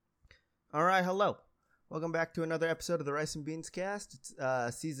All right, hello. Welcome back to another episode of the Rice and Beans Cast.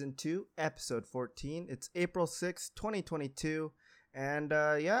 It's season 2, episode 14. It's April 6th, 2022. And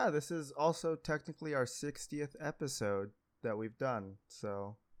this is also technically our 60th episode that we've done.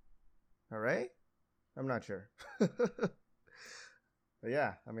 So, all right? I'm not sure. But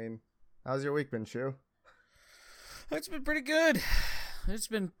yeah, I mean, how's your week been, Shu? It's been pretty good. It's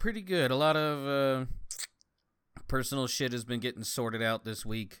been pretty good. A lot of personal shit has been getting sorted out this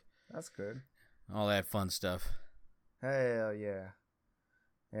week. That's good. All that fun stuff. Hell yeah.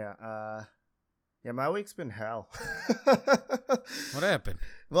 Yeah, my week's been hell. What happened?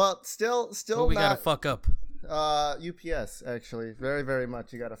 Well, still What we not, gotta fuck up? UPS, actually. Very, very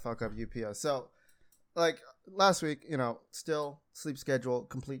much you gotta fuck up UPS. So, like, last week, still sleep schedule,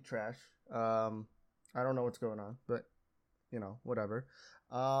 complete trash. I don't know what's going on, but, whatever.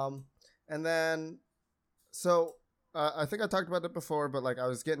 And then, so... I think I talked about it before, but like I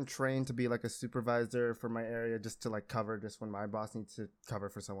was getting trained to be like a supervisor for my area just to like cover just when my boss needs to cover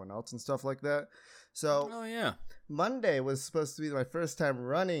for someone else and stuff like that. So Oh yeah. Monday was supposed to be my first time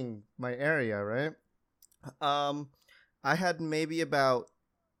running my area, right? I had maybe about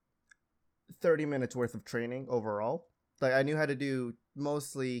 30 minutes worth of training overall. Like I knew how to do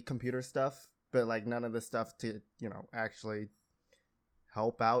mostly computer stuff, but like none of the stuff to, actually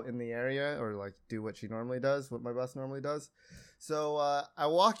help out in the area or like do what she normally does, what my boss normally does. So I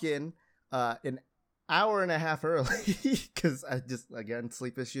walk in an hour and a half early because I just, again,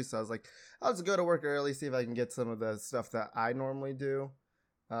 sleep issues. So I was like, I'll just go to work early, see if I can get some of the stuff that I normally do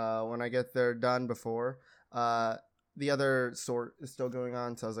when I get there done before. The other sort is still going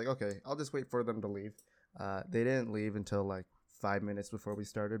on. So I was like, okay, I'll just wait for them to leave. They didn't leave until like 5 minutes before we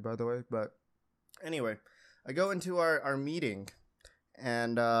started, by the way. But anyway, I go into our meeting.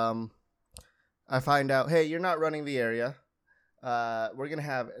 And I find out, hey, you're not running the area. We're going to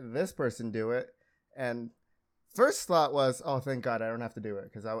have this person do it. And first thought was, oh, thank God I don't have to do it.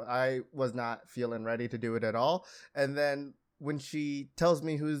 Because I was not feeling ready to do it at all. And then when she tells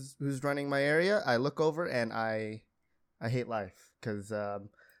me who's running my area, I look over and I hate life. Because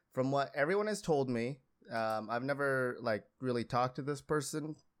from what everyone has told me, I've never like really talked to this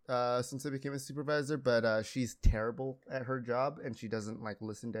person since I became a supervisor, but she's terrible at her job and she doesn't like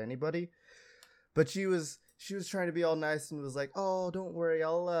listen to anybody. But she was trying to be all nice and was like, "Oh, don't worry,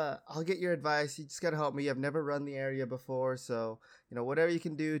 I'll get your advice. You just gotta help me. I've never run the area before, so whatever you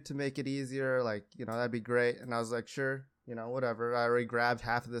can do to make it easier, like that'd be great." And I was like, "Sure, whatever." I already grabbed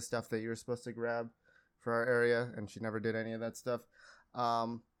half of the stuff that you were supposed to grab for our area, and she never did any of that stuff.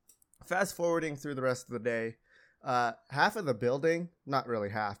 Fast forwarding through the rest of the day. Half of the building, not really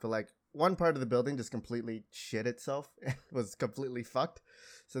half, but like one part of the building just completely shit itself. It was completely fucked.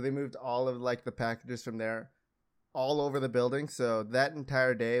 So they moved all of like the packages from there all over the building. So that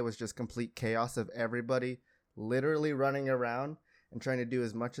entire day was just complete chaos of everybody literally running around and trying to do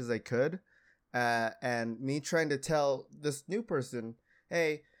as much as they could. And me trying to tell this new person,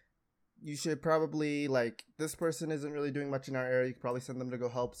 hey, you should probably like, this person isn't really doing much in our area. You could probably send them to go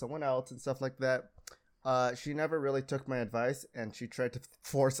help someone else and stuff like that. She never really took my advice, and she tried to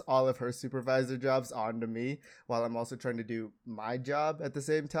force all of her supervisor jobs onto me while I'm also trying to do my job at the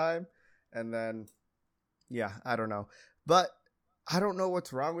same time. And then, yeah, I don't know. But I don't know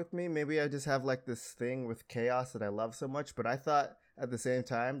what's wrong with me. Maybe I just have like this thing with chaos that I love so much. But I thought at the same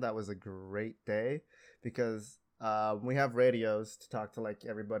time that was a great day because we have radios to talk to like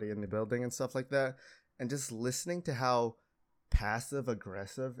everybody in the building and stuff like that. And just listening to how passive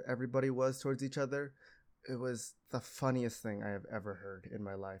aggressive everybody was towards each other, it was the funniest thing I have ever heard in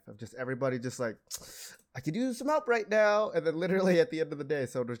my life. Of just everybody just like, I could use some help right now, and then literally at the end of the day,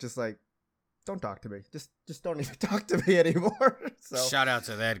 so it was just like, don't talk to me, just don't even talk to me anymore. So Shout out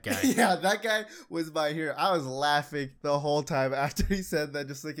to that guy. yeah, that guy was my hero. I was laughing the whole time after he said that,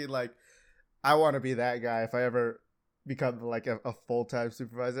 just thinking like, I want to be that guy if I ever become like a full-time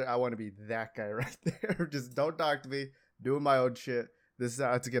supervisor. I want to be that guy right there. Just don't talk to me, doing my own shit. This is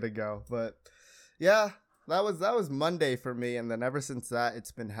how it's gonna go. But yeah, that was Monday for me, and then ever since that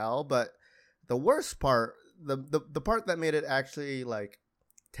it's been hell. But the worst part, the part that made it actually like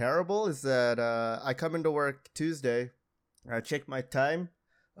terrible is that I come into work Tuesday, I check my time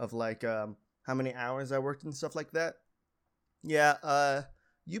of like how many hours I worked and stuff like that. Yeah,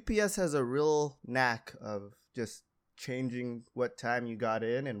 UPS has a real knack of just changing what time you got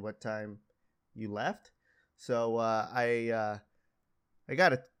in and what time you left. So I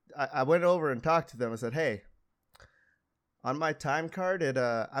went over and talked to them. I said, "Hey, on my time card,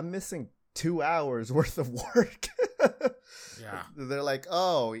 I'm missing 2 hours worth of work." Yeah. They're like,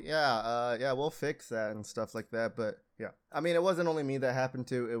 "Oh yeah, we'll fix that and stuff like that." But yeah, I mean, it wasn't only me that happened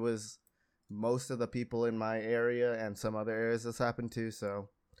to. It was most of the people in my area and some other areas this happened to. So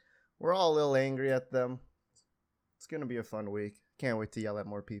we're all a little angry at them. It's gonna be a fun week. Can't wait to yell at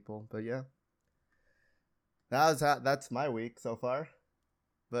more people. But yeah, that's my week so far.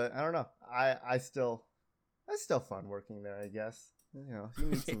 But I don't know. It's still fun working there, I guess. You know, you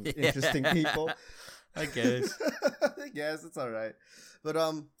meet some interesting people. I guess. I guess it's all right. But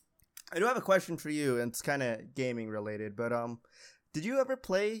I do have a question for you, and it's kind of gaming related. But did you ever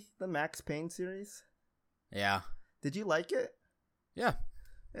play the Max Payne series? Yeah. Did you like it? Yeah.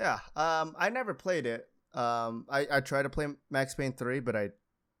 Yeah. I never played it. I tried to play Max Payne 3, but it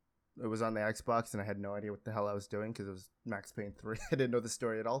was on the Xbox, and I had no idea what the hell I was doing because it was Max Payne 3. I didn't know the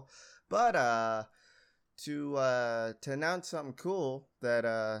story at all. But to announce something cool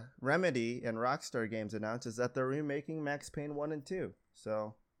that Remedy and Rockstar Games announced is that they're remaking Max Payne 1 and 2.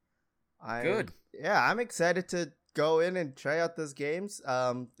 So Good. Yeah, I'm excited to go in and try out those games.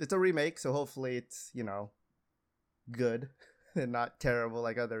 It's a remake, so hopefully it's, you know, good and not terrible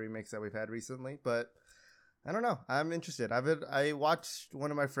like other remakes that we've had recently, but I don't know. I'm interested. I watched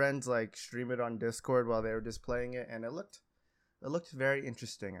one of my friends like stream it on Discord while they were just playing it, and it looked very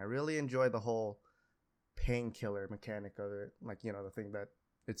interesting. I really enjoy the whole painkiller mechanic of it, like, you know, the thing that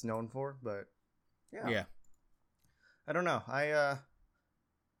it's known for. But yeah. I don't know.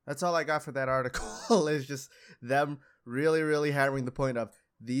 That's all I got for that article. Is just them really, really hammering the point of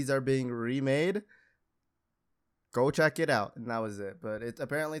these are being remade. Go check it out, and that was it. But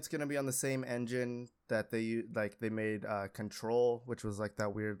apparently it's gonna be on the same engine that they made Control, which was like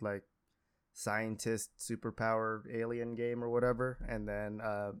that weird like scientist superpower alien game or whatever, and then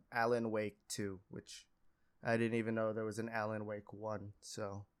Alan Wake 2, which I didn't even know there was an Alan Wake 1.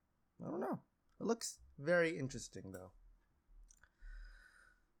 So I don't know. It looks very interesting though.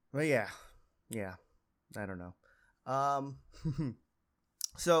 But yeah, I don't know.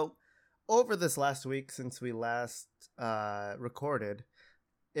 So over this last week since we last recorded,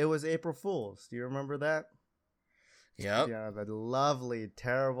 it was April Fool's. Do you remember that? Yep. Yeah, the lovely,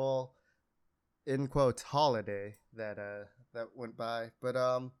 terrible, in quotes, holiday that went by. But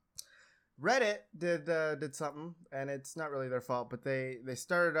Reddit did something, and it's not really their fault, but they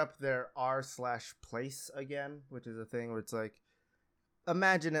started up their r/place again, which is a thing where it's like,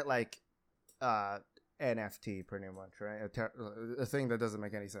 imagine it like NFT pretty much, right? A thing that doesn't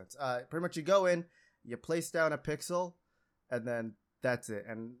make any sense. Pretty much you go in, you place down a pixel, and then that's it.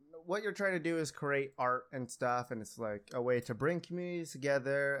 And what you're trying to do is create art and stuff, and it's like a way to bring communities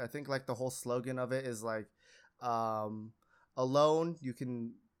together. I think like the whole slogan of it is like, alone you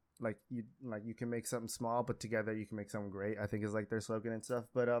can you can make something small, but together you can make something great, I think is like their slogan and stuff.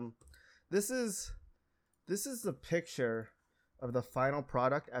 But this is the picture of the final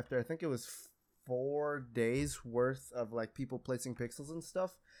product after I think it was 4 days worth of like people placing pixels and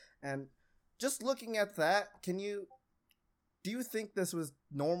stuff. And just looking at that, do you think this was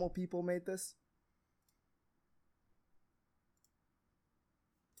normal people made this?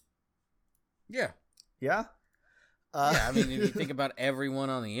 Yeah. Yeah? Yeah, I mean, if you think about everyone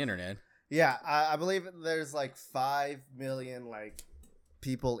on the internet. Yeah, I believe there's like 5 million like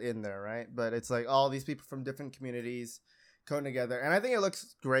people in there, right? But it's like all these people from different communities coming together, and I think it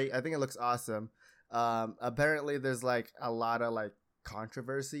looks great. I think it looks awesome. Apparently there's like a lot of like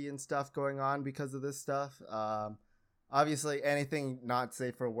controversy and stuff going on because of this stuff. Obviously anything not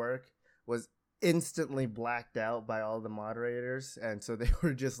safe for work was instantly blacked out by all the moderators, and so they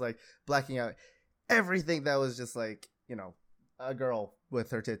were just like blacking out everything that was just like, you know, a girl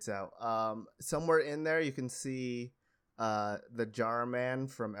with her tits out. Somewhere in there you can see the jar man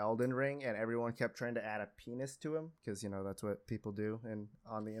from Elden Ring, and everyone kept trying to add a penis to him because, you know, that's what people do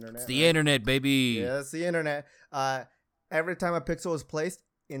on the internet. It's the internet, baby. Yeah, it's the internet. Every time a pixel was placed,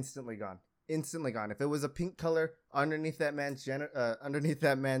 instantly gone. If it was a pink color underneath that man's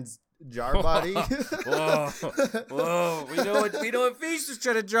jar body. Whoa. We know what Feast is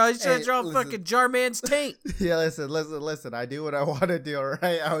trying to draw. He's trying to draw fucking Jar Man's taint. Yeah, listen. I do what I want to do, all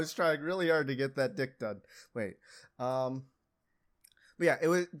right? I was trying really hard to get that dick done. Wait. But yeah, it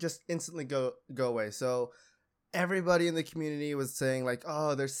would just instantly go away. So everybody in the community was saying like,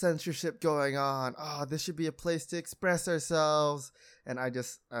 oh, there's censorship going on. Oh, this should be a place to express ourselves. And I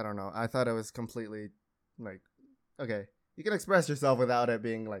don't know. I thought it was completely like, okay, you can express yourself without it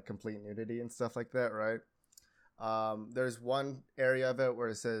being like complete nudity and stuff like that, right? There's one area of it where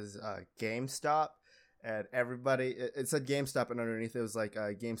it says GameStop, and everybody, it said GameStop, and underneath it was like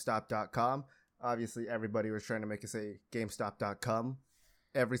GameStop.com. Obviously, everybody was trying to make it say GameStop.com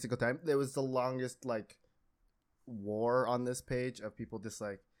every single time. There was the longest like war on this page of people just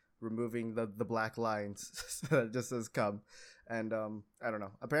like removing the black lines so that it just says come. And I don't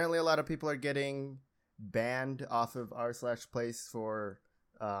know. Apparently, a lot of people are getting banned off of r/place for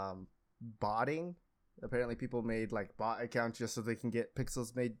botting. Apparently, people made like bot accounts just so they can get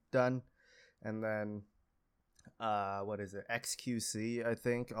pixels made done. And then, what is it? XQC, I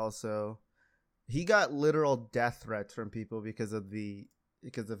think. Also, he got literal death threats from people because of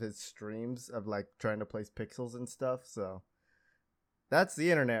his streams of like trying to place pixels and stuff. So that's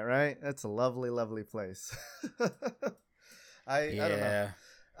the internet, right? That's a lovely, lovely place. I don't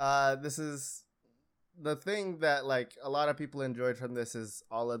know. This is the thing that like a lot of people enjoyed from this is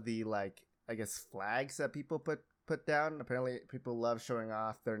all of the like, I guess, flags that people put down. Apparently people love showing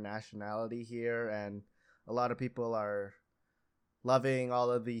off their nationality here, and a lot of people are loving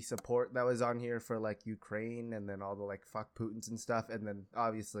all of the support that was on here for like Ukraine, and then all the like fuck Putins and stuff. And then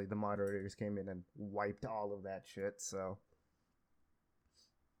obviously the moderators came in and wiped all of that shit. So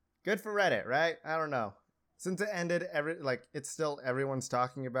good for Reddit, right? I don't know. Since it ended, it's still everyone's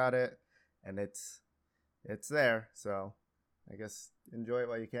talking about it, and it's there. So I guess enjoy it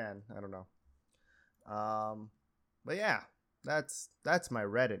while you can. I don't know. But yeah, that's my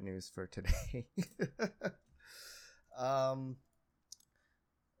Reddit news for today.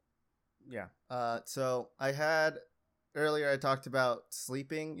 Yeah. So earlier I talked about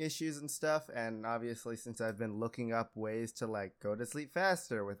sleeping issues and stuff, and obviously since I've been looking up ways to like go to sleep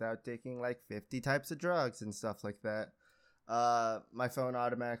faster without taking like 50 types of drugs and stuff like that, my phone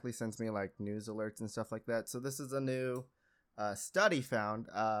automatically sends me like news alerts and stuff like that. So this is a new study found.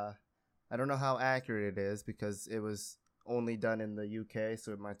 I don't know how accurate it is because it was only done in the UK,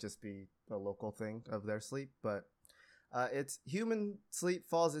 so it might just be a local thing of their sleep, but it's human sleep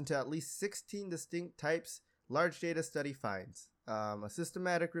falls into at least 16 distinct types. Large data study finds. A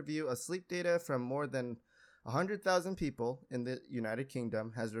systematic review of sleep data from more than 100,000 people in the United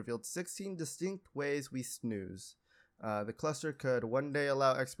Kingdom has revealed 16 distinct ways we snooze. The cluster could one day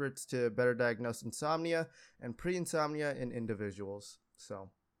allow experts to better diagnose insomnia and pre-insomnia in individuals. So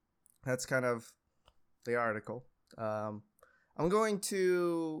that's kind of the article. I'm going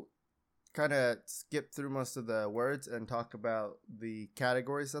to kind of skip through most of the words and talk about the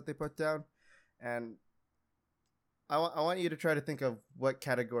categories that they put down. And I want you to try to think of what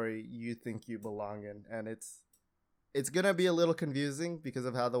category you think you belong in. And it's going to be a little confusing because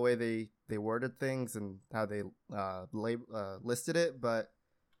of how the way they worded things and how they listed it, but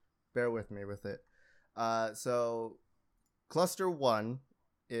bear with me with it. So cluster 1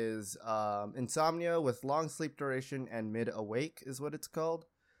 is insomnia with long sleep duration and mid-awake is what it's called.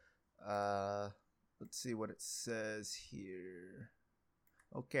 Let's see what it says here.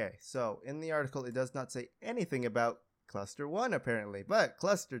 Okay, so in the article, it does not say anything about cluster 1 apparently, but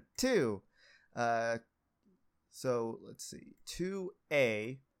cluster 2. So let's see,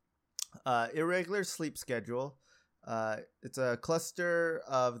 2A, irregular sleep schedule. It's a cluster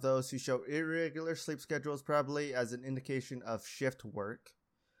of those who show irregular sleep schedules, probably as an indication of shift work.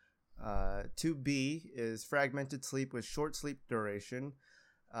 2B is fragmented sleep with short sleep duration.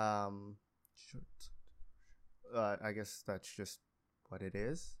 I guess that's just what it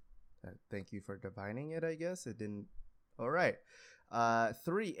is. Thank you for divining it, I guess. It didn't. All right.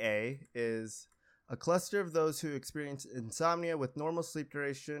 3A is a cluster of those who experience insomnia with normal sleep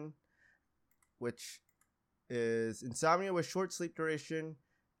duration, which is insomnia with short sleep duration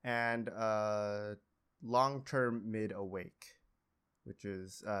and long-term mid-awake, which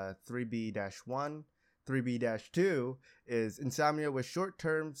is 3B-1. 3B-2 is insomnia with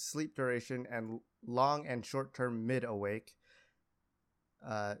short-term sleep duration and long and short-term mid-awake.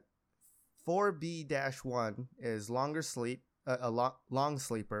 4B-1 is longer sleep, long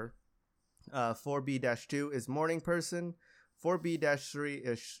sleeper. 4B-2 is morning person. 4B-3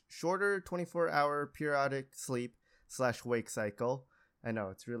 is shorter 24-hour periodic sleep / wake cycle. I know,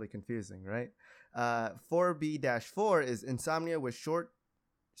 it's really confusing, right? 4B-4 is insomnia with short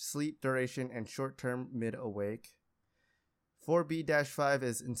sleep duration and short-term mid-awake. 4B-5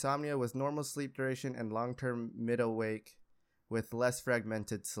 is insomnia with normal sleep duration and long-term mid-awake with less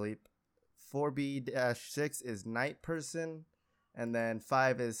fragmented sleep. 4B-6 is night person. And then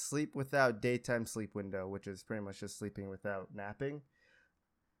 5 is sleep without daytime sleep window, which is pretty much just sleeping without napping.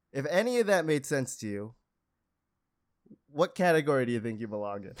 If any of that made sense to you, what category do you think you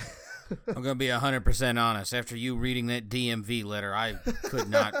belong in? I'm going to be 100% honest. After you reading that DMV letter, I could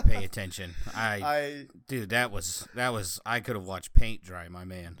not pay attention. Dude, that was I could have watched paint dry, my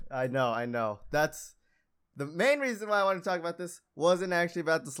man. I know. That's the main reason why I want to talk about this. Wasn't actually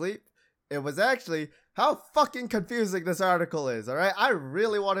about the sleep. It was actually how fucking confusing this article is, alright? I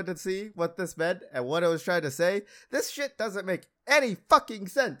really wanted to see what this meant and what it was trying to say. This shit doesn't make any fucking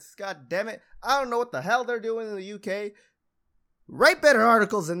sense. God damn it. I don't know what the hell they're doing in the UK. write better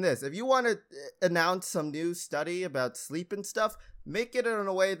articles than this. If you want to announce some new study about sleep and stuff, make it in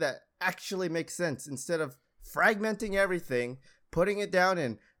a way that actually makes sense instead of fragmenting everything, putting it down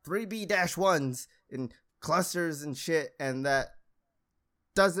in 3B-1s in clusters and shit, and that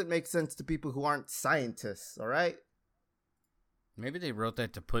doesn't make sense to people who aren't scientists, all right? Maybe they wrote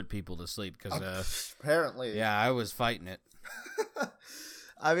that to put people to sleep because apparently. Yeah, I was fighting it.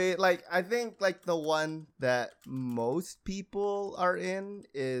 I mean, like, I think, like, the one that most people are in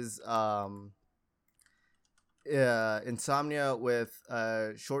is insomnia with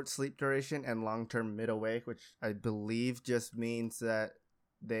short sleep duration and long-term mid-awake, which I believe just means that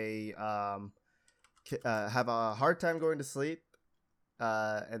they have a hard time going to sleep,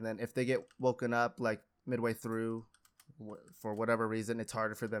 and then if they get woken up, like, midway through, for whatever reason, it's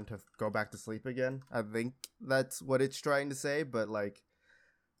harder for them to go back to sleep again. I think that's what it's trying to say, but, like,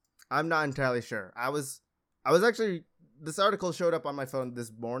 I'm not entirely sure. I was actually, this article showed up on my phone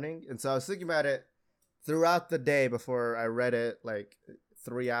this morning, and so I was thinking about it throughout the day before I read it, like,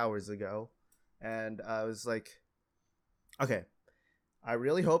 3 hours ago, and I was like, okay, I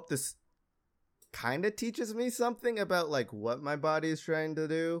really hope this kind of teaches me something about, like, what my body is trying to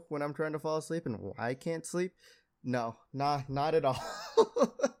do when I'm trying to fall asleep and why I can't sleep. No, not at all.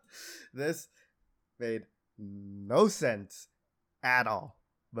 This made no sense at all.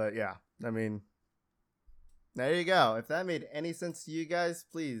 But yeah, I mean, there you go. If that made any sense to you guys,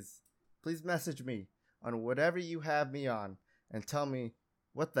 please message me on whatever you have me on and tell me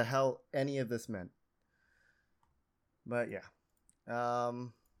what the hell any of this meant. But yeah.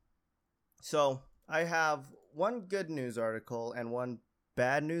 So I have one good news article and one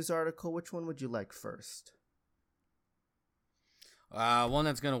bad news article. Which one would you like first? One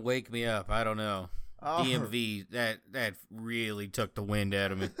that's gonna wake me up. I don't know. Oh. DMV, that really took the wind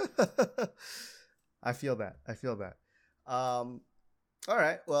out of me. I feel that. All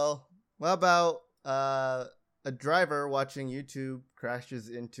right. Well, what about a driver watching YouTube crashes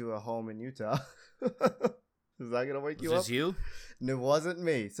into a home in Utah? Is that gonna wake you up? Was this you? It wasn't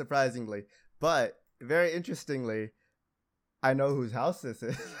me, surprisingly. But very interestingly, I know whose house this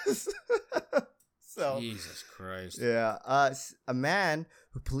is. So, Jesus Christ. Yeah. A man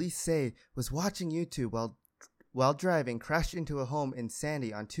who police say was watching YouTube while driving crashed into a home in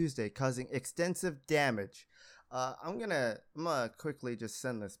Sandy on Tuesday, causing extensive damage. I'm gonna quickly just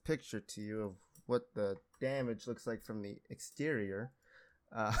send this picture to you of what the damage looks like from the exterior.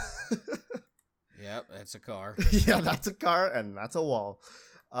 Yep, that's a car. Yeah, that's a car and that's a wall.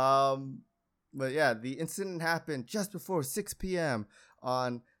 But yeah, the incident happened just before 6 p.m.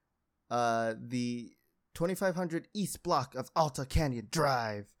 on the 2500 East block of Alta Canyon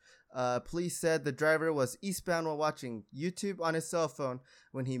Drive. Police said the driver was eastbound while watching YouTube on his cell phone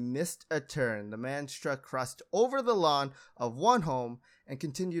when he missed a turn. The man's truck crossed over the lawn of one home and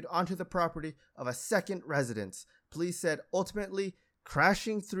continued onto the property of a second residence. Police said ultimately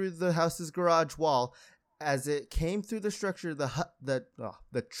crashing through the house's garage wall as it came through the structure. The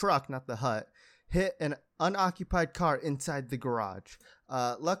truck, not the hut, hit an unoccupied car inside the garage.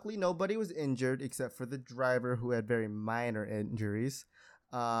 Luckily, nobody was injured except for the driver, who had very minor injuries.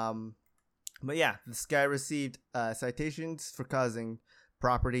 But yeah, this guy received citations for causing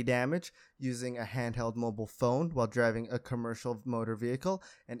property damage, using a handheld mobile phone while driving a commercial motor vehicle,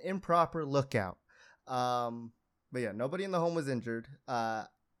 and improper lookout. But yeah, nobody in the home was injured. I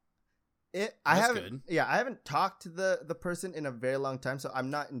haven't talked to the person in a very long time, so I'm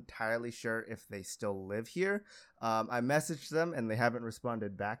not entirely sure if they still live here. I messaged them and they haven't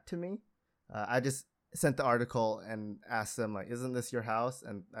responded back to me. I just sent the article and asked them, like, isn't this your house?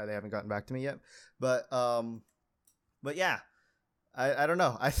 And they haven't gotten back to me yet. But yeah, I don't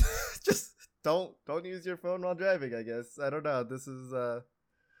know. I just don't use your phone while driving, I guess. I don't know. This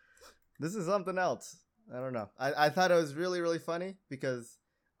is something else. I don't know. I thought it was really, really funny because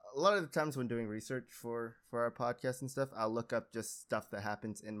a lot of the times when doing research for our podcast and stuff, I'll look up just stuff that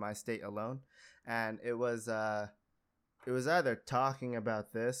happens in my state alone. And it was either talking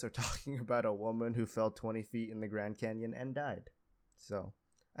about this or talking about a woman who fell 20 feet in the Grand Canyon and died. So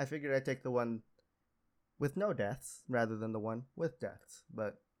I figured I'd take the one with no deaths rather than the one with deaths.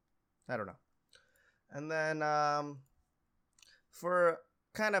 But I don't know. And then for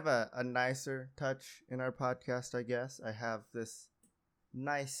kind of a nicer touch in our podcast, I guess, I have this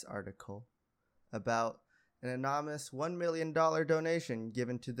nice article about an anonymous $1 million donation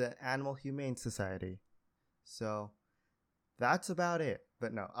given to the Animal Humane Society. So that's about it.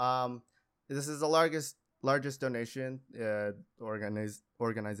 But no, this is the largest donation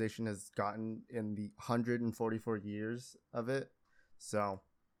organization has gotten in the 144 years of it. So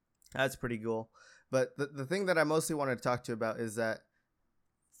that's pretty cool. But the thing that I mostly wanted to talk to you about is that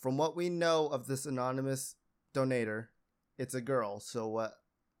from what we know of this anonymous donator, it's a girl. So what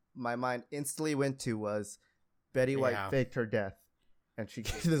my mind instantly went to was Betty White faked her death, and she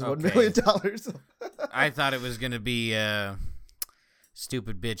gave this $1 million. I thought it was going to be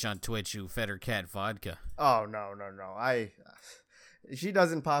stupid bitch on Twitch who fed her cat vodka. Oh, no. She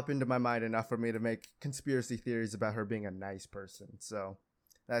doesn't pop into my mind enough for me to make conspiracy theories about her being a nice person. So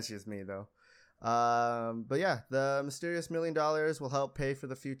that's just me, though. But yeah, the mysterious $1 million will help pay for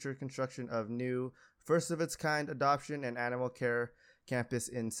the future construction of new first of its kind adoption and animal care campus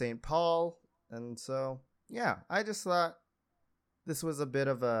in St. Paul. And so, yeah, I just thought this was a bit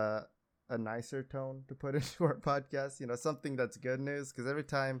of a nicer tone to put into our podcast, you know, something that's good news, because every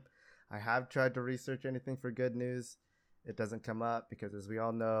time I have tried to research anything for good news, it doesn't come up because, as we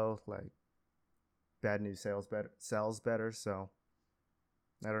all know, like, bad news sells better. So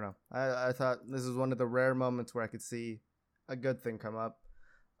I don't know. I thought this was one of the rare moments where I could see a good thing come up.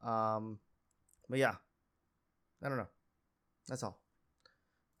 But yeah, I don't know. That's all.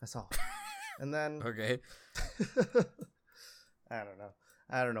 And then okay. I don't know.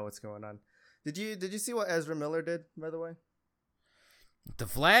 I don't know what's going on. Did you see what Ezra Miller did, by the way? The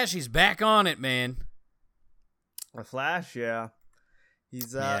Flash, he's back on it, man. The Flash, yeah.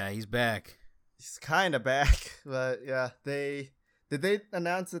 He's back. He's kind of back, but yeah, did they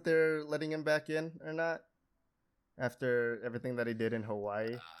announce that they're letting him back in or not after everything that he did in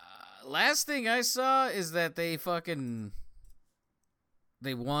Hawaii? Last thing I saw is that they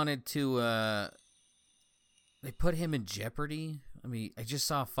wanted to they put him in jeopardy. I mean, I just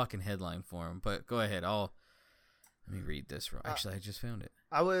saw a fucking headline for him, but go ahead. Let me read this. Actually, I just found it.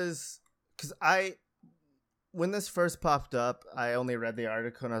 When this first popped up, I only read the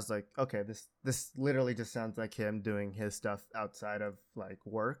article and I was like, okay, this literally just sounds like him doing his stuff outside of like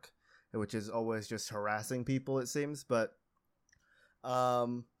work, which is always just harassing people, it seems. But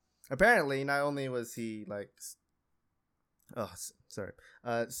apparently, not only was he like,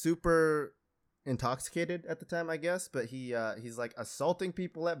 super intoxicated at the time, I guess, but he's like assaulting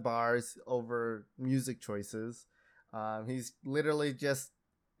people at bars over music choices. He's literally just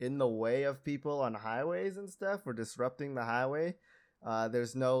in the way of people on highways and stuff, or disrupting the highway.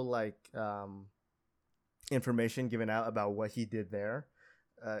 There's no like information given out about what he did there.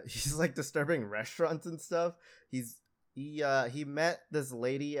 He's like disturbing restaurants and stuff. He met this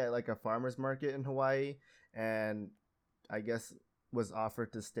lady at like a farmer's market in Hawaii, and I guess was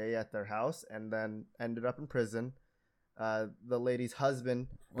offered to stay at their house, and then ended up in prison. The lady's husband.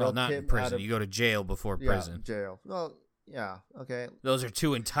 Well, not in prison. You go to jail before prison. Yeah, jail. Well, yeah, okay. Those are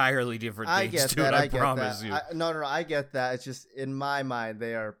two entirely different things, dude. I promise you. No, I get that. It's just in my mind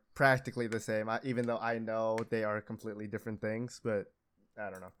they are practically the same. Even though I know they are completely different things, but I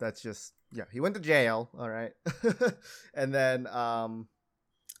don't know. That's just he went to jail. All right, and then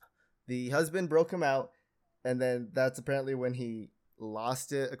the husband broke him out, and then that's apparently when he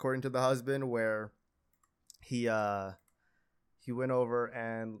lost it, according to the husband, where he went over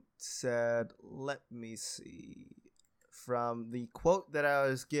and said, let me see. From the quote that I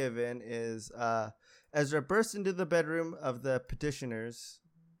was given is, Ezra burst into the bedroom of the petitioners,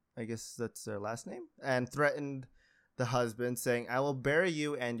 I guess that's their last name, and threatened the husband, saying, I will bury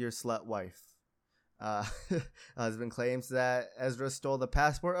you and your slut wife. Husband claims that Ezra stole the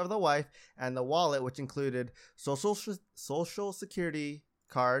passport of the wife and the wallet, which included social security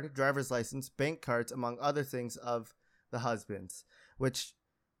card, driver's license, bank cards, among other things of the husband's, which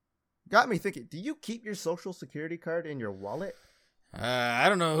got me thinking, do you keep your social security card in your wallet? I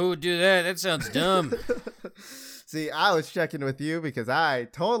don't know who would do that. That sounds dumb. See, I was checking with you because I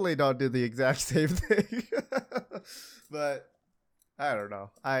totally don't do the exact same thing. But I don't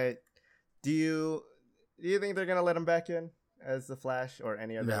know. Do you think they're gonna let him back in as the Flash or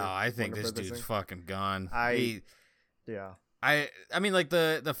any other? No, I think this dude's fucking gone. I mean, like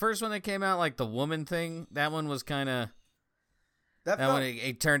the first one that came out, like the woman thing. That one was kind of. When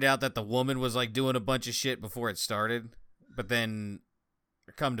it turned out that the woman was like doing a bunch of shit before it started, but then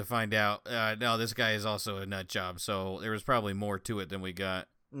come to find out, no, this guy is also a nut job. So there was probably more to it than we got.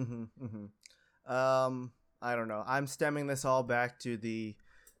 I don't know. I'm stemming this all back to the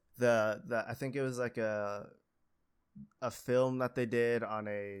I think it was like a film that they did on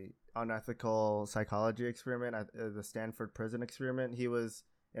a unethical psychology experiment at the Stanford prison experiment. He was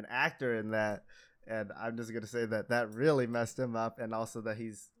an actor in that. And I'm just going to say that really messed him up. And also that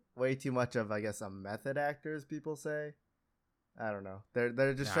he's way too much of, I guess, a method actor, as people say. I don't know.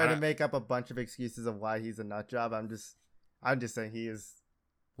 They're just trying to make up a bunch of excuses of why he's a nut job. I'm just saying he is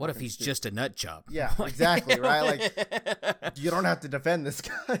What if he's just a nut job? Yeah, exactly, right? Like, you don't have to defend this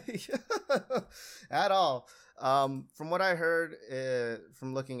guy at all. From what I heard,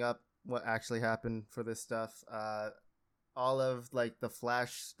 from looking up what actually happened for this stuff, all of like the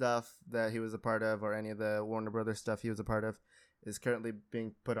Flash stuff that he was a part of, or any of the Warner Brothers stuff he was a part of, is currently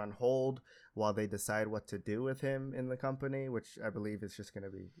being put on hold while they decide what to do with him in the company, which I believe is just going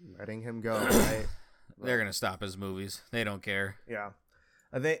to be letting him go, right? They're going to stop his movies. They don't care. Yeah.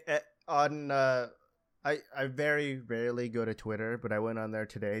 I think I very rarely go to Twitter, but I went on there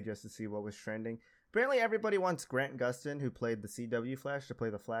today just to see what was trending. Apparently everybody wants Grant Gustin, who played the CW Flash, to play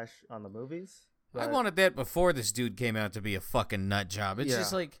the Flash on the movies. I wanted that before this dude came out to be a fucking nut job. It's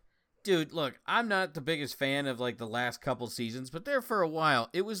just like, dude, look, I'm not the biggest fan of like the last couple seasons, but there for a while,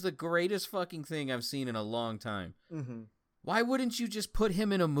 it was the greatest fucking thing I've seen in a long time. Mm-hmm. Why wouldn't you just put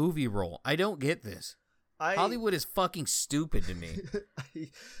him in a movie role? I don't get this. Hollywood is fucking stupid to me.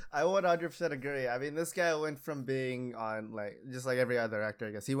 I 100% agree. I mean, this guy went from being on, like, just like every other actor, I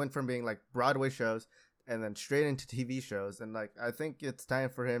guess. He went from being, like, Broadway shows and then straight into TV shows. And, like, I think it's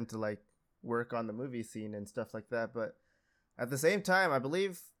time for him to, like, work on the movie scene and stuff like that. But at the same time, I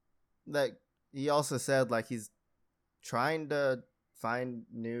believe that he also said, like, he's trying to find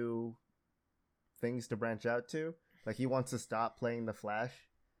new things to branch out to. Like, he wants to stop playing the Flash.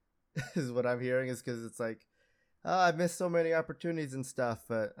 Is what I'm hearing, is because it's like, oh, I've missed so many opportunities and stuff,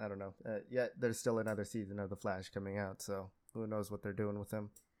 but I don't know. Yet there's still another season of The Flash coming out, so who knows what they're doing with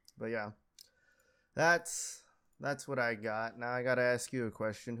him. But yeah, that's what I got. Now I gotta ask you a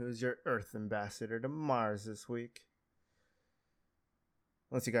question. Who's your Earth ambassador to Mars this week?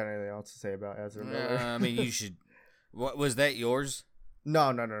 Unless you got anything else to say about Ezra Miller. I mean, you should. What was that yours?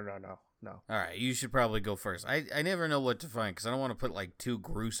 No. All right, you should probably go first. I never know what to find because I don't want to put like too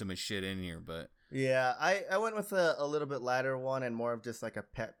gruesome as shit in here, but yeah, I went with a little bit lighter one and more of just like a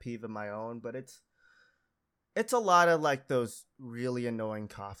pet peeve of my own, but it's a lot of like those really annoying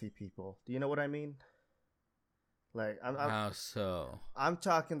coffee people. Do you know what I mean? Like how so? I'm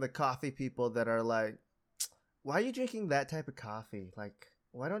talking the coffee people that are like, why are you drinking that type of coffee? Like,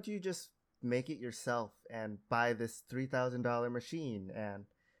 why don't you just make it yourself and buy this $3,000 machine and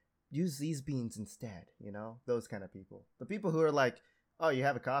use these beans instead, you know? Those kind of people. The people who are like, oh, you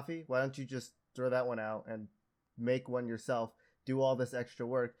have a coffee? Why don't you just throw that one out and make one yourself, do all this extra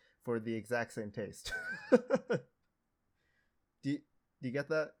work for the exact same taste? Do you get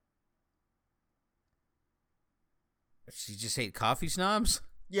that? You just hate coffee snobs?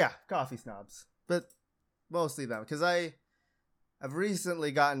 Yeah, coffee snobs. But mostly them. Because I've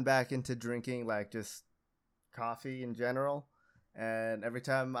recently gotten back into drinking, like, just coffee in general. And every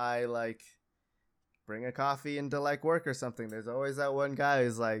time I, like, bring a coffee into, like, work or something, there's always that one guy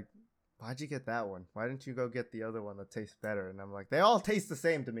who's like, why'd you get that one? Why didn't you go get the other one that tastes better? And I'm like, they all taste the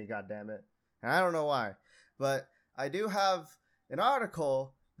same to me, goddammit. And I don't know why. But I do have an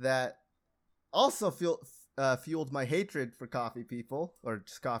article that also fueled my hatred for coffee people, or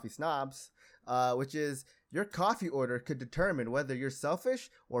just coffee snobs, which is, your coffee order could determine whether you're selfish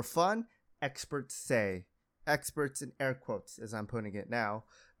or fun, experts say. Experts in air quotes, as I'm putting it now,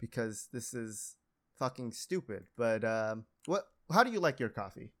 because this is fucking stupid. But how do you like your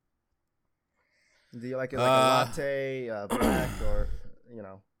coffee? Do you like it like a latte, black, or, you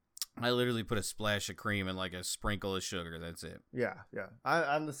know? I literally put a splash of cream and like a sprinkle of sugar. That's it. Yeah.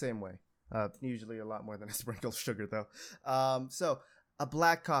 I'm the same way. Usually a lot more than a sprinkle of sugar, though. So a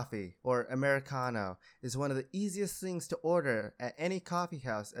black coffee, or Americano, is one of the easiest things to order at any coffee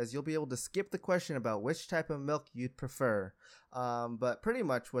house, as you'll be able to skip the question about which type of milk you'd prefer. But pretty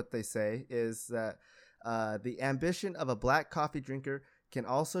much what they say is that the ambition of a black coffee drinker can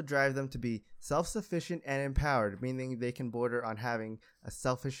also drive them to be self-sufficient and empowered, meaning they can border on having a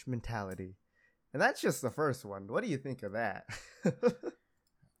selfish mentality. And that's just the first one. What do you think of that?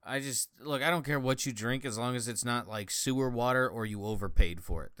 I don't care what you drink as long as it's not like sewer water or you overpaid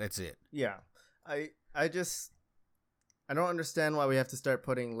for it. That's it. Yeah. I don't understand why we have to start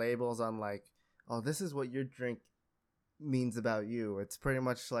putting labels on, like, oh, this is what your drink means about you. It's pretty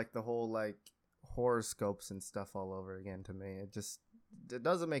much like the whole, like, horoscopes and stuff all over again to me. It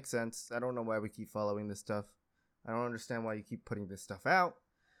doesn't make sense. I don't know why we keep following this stuff. I don't understand why you keep putting this stuff out.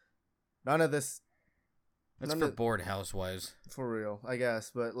 None of this. That's for bored housewives. For real, I guess.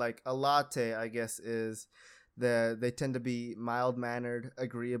 But like a latte, I guess, is they tend to be mild-mannered,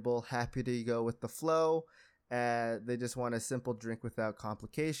 agreeable, happy to go with the flow. They just want a simple drink without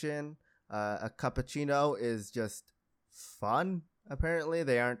complication. A cappuccino is just fun, apparently.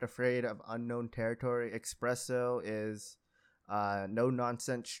 They aren't afraid of unknown territory. Espresso is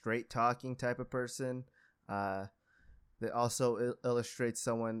no-nonsense, straight-talking type of person. They also illustrate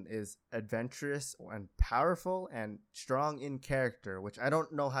someone is adventurous and powerful and strong in character, which I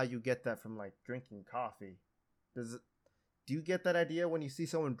don't know how you get that from like drinking coffee. Do you get that idea when you see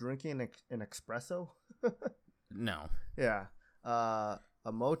someone drinking an espresso? No. Yeah. A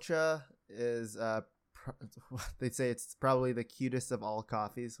mocha is they'd say it's probably the cutest of all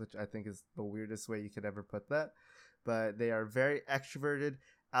coffees, which I think is the weirdest way you could ever put that. But they are very extroverted,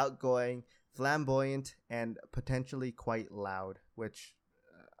 outgoing, flamboyant, and potentially quite loud, which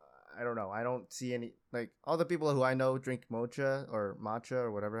I don't know. I don't see any, like, all the people who I know drink mocha or matcha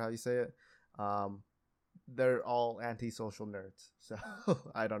or whatever how you say it. They're all antisocial nerds. So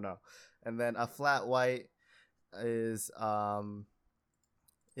I don't know. And then a flat white is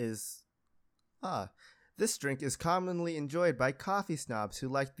this drink is commonly enjoyed by coffee snobs who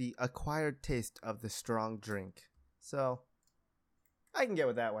like the acquired taste of the strong drink. So I can get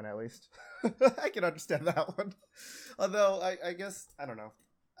with that one at least. I can understand that one. Although I guess I don't know.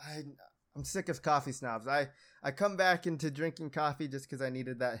 I'm sick of coffee snobs. I come back into drinking coffee just because I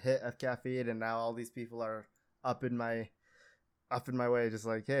needed that hit of caffeine, and now all these people are up in my way, just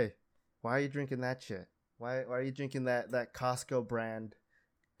like, hey, why are you drinking that shit? Why are you drinking that Costco brand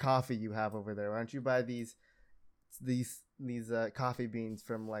coffee you have over there? Why don't you buy these coffee beans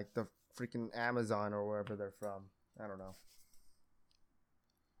from like the freaking Amazon or wherever they're from? I don't know.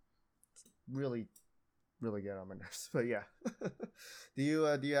 It's really, really get on my nerves. But yeah, do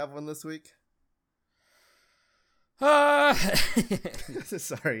you have one this week?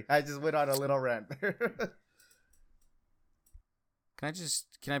 Sorry, I just went on a little rant there.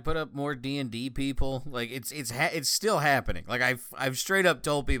 Can I put up more D&D people? Like it's still happening. Like I've straight up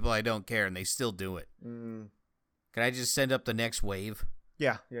told people I don't care, and they still do it. Can I just send up the next wave?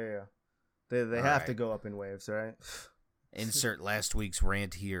 Yeah. They have to go up in waves, right? Insert last week's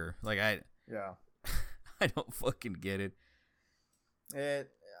rant here. Like I don't fucking get it.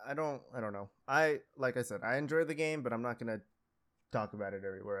 I don't know. Like I said, I enjoy the game, but I'm not gonna talk about it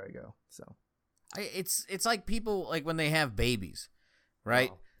everywhere I go. So it's like people, like when they have babies, right?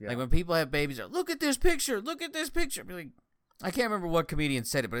 Oh, yeah. Like when people have babies, look at this picture. Like, I can't remember what comedian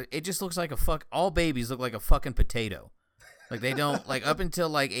said it, but it just looks like all babies look like a fucking potato. Like they don't, like up until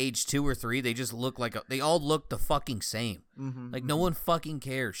like age 2 or 3, they just look like they all look the fucking same. Like no one fucking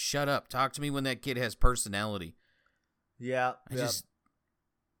cares. Shut up. Talk to me when that kid has personality. Yeah.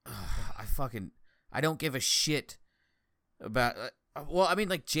 I don't give a shit about. Well, I mean,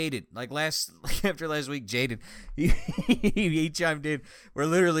 like Jaded, after last week, Jaded, he chimed in. We're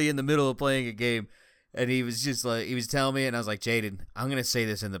literally in the middle of playing a game, and he was just like, he was telling me, and I was like, Jaded, I'm gonna say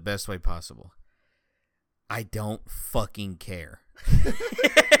this in the best way possible. I don't fucking care.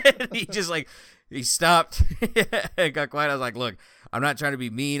 He just like, he stopped and got quiet. I was like, look, I'm not trying to be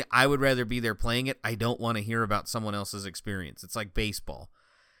mean. I would rather be there playing it. I don't want to hear about someone else's experience. It's like baseball.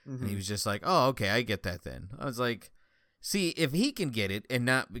 And he was just like, oh, okay, I get that then. I was like, see, if he can get it and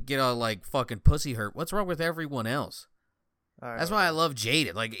not get all like fucking pussy hurt, what's wrong with everyone else? That's why I love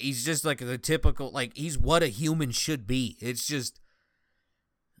Jaded. Like, he's just like the typical, like, he's what a human should be. It's just,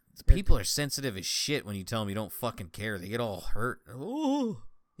 people are sensitive as shit when you tell them you don't fucking care. They get all hurt. Ooh.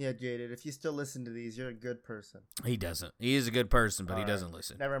 Yeah, Jaded, if you still listen to these, you're a good person. He doesn't. He is a good person, but he doesn't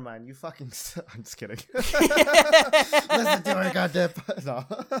listen. Never mind. You fucking... I'm just kidding. Listen to our goddamn... No.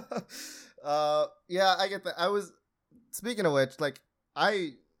 Yeah, I get that. Speaking of which, like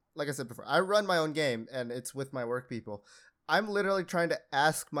I said before, I run my own game, and it's with my work people. I'm literally trying to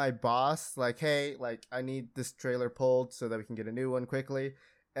ask my boss, like, hey, like, I need this trailer pulled so that we can get a new one quickly.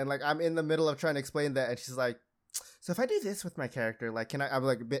 And, like, I'm in the middle of trying to explain that, and she's like, so if I do this with my character, like, can I? I'm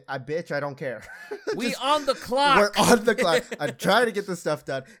like, bitch, I don't care. We on the clock. We're on the clock. I'm trying to get this stuff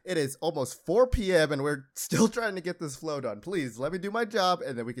done. It is almost 4 p.m. and we're still trying to get this flow done. Please let me do my job,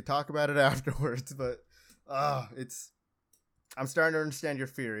 and then we can talk about it afterwards. But, I'm starting to understand your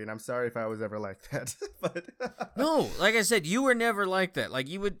fury, and I'm sorry if I was ever like that. But no, like I said, you were never like that. Like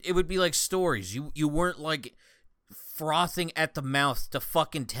it would be like stories. You weren't like frothing at the mouth to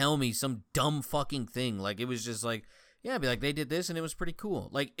fucking tell me some dumb fucking thing. Like, it was just like, yeah, I'd be like, they did this and it was pretty cool.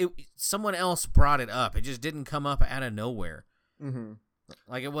 Like, someone else brought it up. It just didn't come up out of nowhere.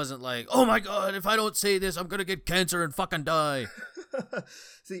 Like, it wasn't like, oh my god, if I don't say this, I'm gonna get cancer and fucking die.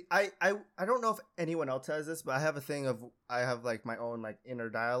 See, I don't know if anyone else has this, but I have a thing of, I have like my own like inner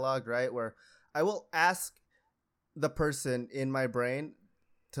dialogue, right? Where I will ask the person in my brain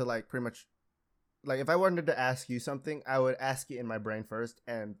to like pretty much, like, if I wanted to ask you something, I would ask it in my brain first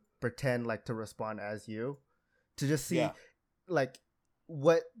and pretend like to respond as you, to just see like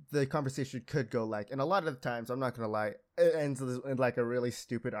what the conversation could go like. And a lot of the times, I'm not gonna lie, it ends in like a really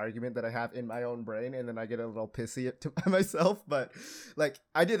stupid argument that I have in my own brain, and then I get a little pissy to myself. But like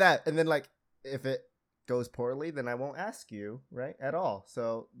I do that, and then like if it goes poorly, then I won't ask you, right, at all.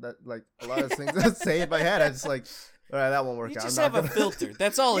 So that like a lot of things I say in my head, I just like, all right, that won't work out. You just have a filter.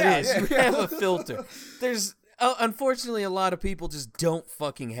 That's all it is. You have a filter. There's unfortunately a lot of people just don't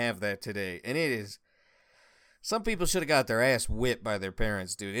fucking have that today, and it is. Some people should have got their ass whipped by their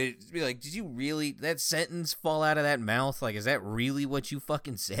parents, dude. It'd be like, did you really, that sentence fall out of that mouth? Like, is that really what you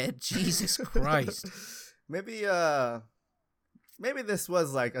fucking said? Jesus Christ. Maybe this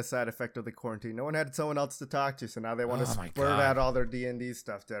was like a side effect of the quarantine. No one had someone else to talk to, so now they want to spurt out all their D&D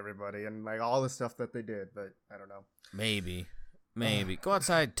stuff to everybody and like all the stuff that they did, but I don't know. Maybe. Go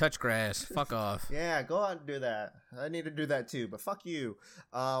outside, touch grass, fuck off. Yeah, go out and do that. I need to do that too, but fuck you.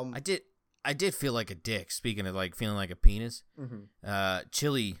 I did feel like a dick. Speaking of like feeling like a penis,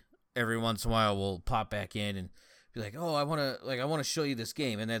 Chili every once in a while will pop back in and be like, "Oh, I want to show you this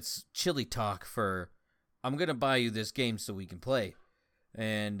game," and that's Chili talk for, "I'm gonna buy you this game so we can play."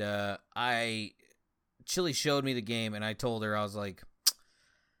 And Chili showed me the game, and I told her, I was like,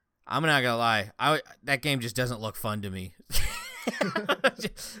 "I'm not gonna lie, that game just doesn't look fun to me."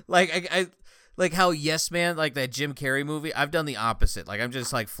 Like I like how Yes Man, like that Jim Carrey movie, I've done the opposite. Like I'm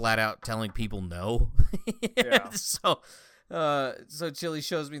just like flat out telling people no. Yeah. So Chili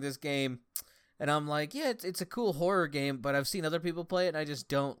shows me this game, and I'm like, yeah, it's a cool horror game, but I've seen other people play it, and I just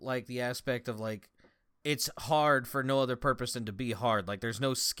don't like the aspect of like it's hard for no other purpose than to be hard. Like there's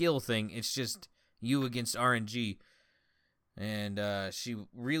no skill thing. It's just you against RNG. And she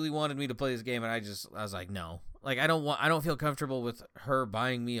really wanted me to play this game, and I was like, no. Like I don't feel comfortable with her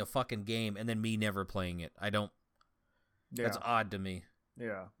buying me a fucking game and then me never playing it. I don't. Yeah. That's odd to me.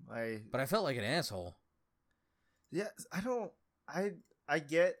 Yeah, But I felt like an asshole. Yeah, I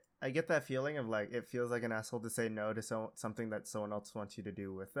get that feeling of like it feels like an asshole to say no to something that someone else wants you to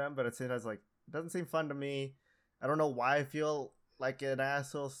do with them, but it seems like it doesn't seem fun to me. I don't know why I feel like an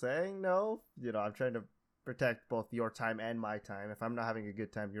asshole saying no. You know, I'm trying to protect both your time and my time. If I'm not having a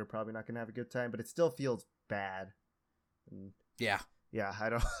good time, you're probably not gonna have a good time, but it still feels bad. Yeah, I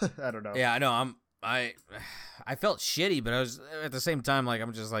don't know. Yeah, I know. I felt shitty, but I was at the same time like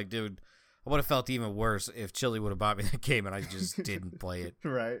I'm just like, dude, I would have felt even worse if Chili would have bought me the game and I just didn't play it.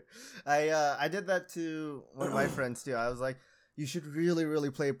 Right. I did that to one of my friends too. I was like, you should really, really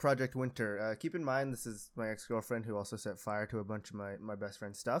play Project Winter. Keep in mind, this is my ex-girlfriend who also set fire to a bunch of my best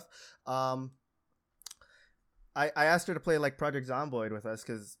friend's stuff. I asked her to play like Project Zomboid with us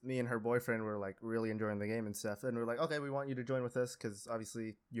because me and her boyfriend were like really enjoying the game and stuff. And we're like, okay, we want you to join with us because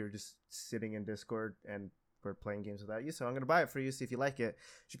obviously you're just sitting in Discord and we're playing games without you. So I'm going to buy it for you, see if you like it.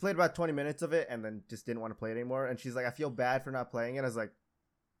 She played about 20 minutes of it and then just didn't want to play it anymore. And she's like, I feel bad for not playing it. I was like,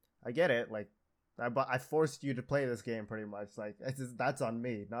 I get it. Like, I forced you to play this game pretty much. Like, that's on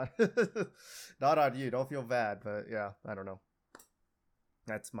me, not on you. Don't feel bad. But yeah, I don't know.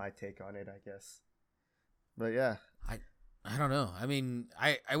 That's my take on it, I guess. But yeah, I don't know. I mean,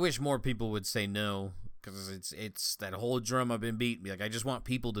 I wish more people would say no because it's that whole drum I've been beating. Like I just want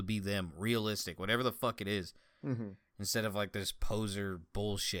people to be them, realistic, whatever the fuck it is, instead of like this poser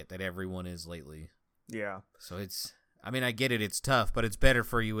bullshit that everyone is lately. Yeah. So I mean, I get it. It's tough, but it's better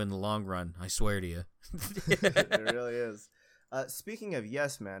for you in the long run. I swear to you. It really is. Speaking of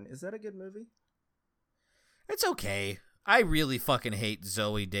Yes Man, is that a good movie? It's okay. I really fucking hate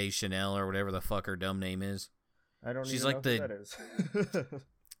Zooey Deschanel or whatever the fuck her dumb name is. I don't She's even like know who that is.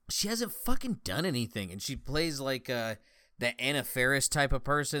 She hasn't fucking done anything, and she plays like the Anna Faris type of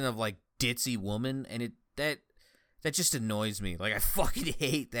person of like ditzy woman, and that just annoys me. Like I fucking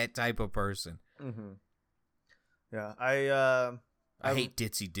hate that type of person. Mm-hmm. Yeah, I hate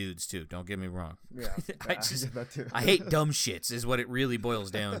ditzy dudes too. Don't get me wrong. Yeah, I hate dumb shits is what it really boils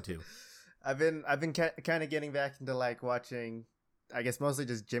down to. I've been kind of getting back into like watching, I guess mostly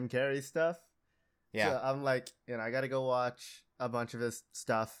just Jim Carrey stuff. Yeah. So I'm like, I got to go watch a bunch of his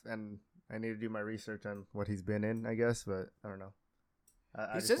stuff, and I need to do my research on what he's been in, I guess. But I don't know.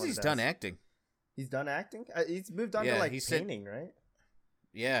 He says he's done acting. He's done acting. He's moved on to like painting, right?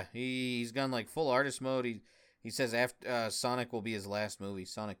 Yeah, he's gone like full artist mode. He says after Sonic will be his last movie,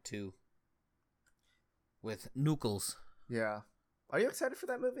 Sonic 2, with Knuckles. Yeah. Are you excited for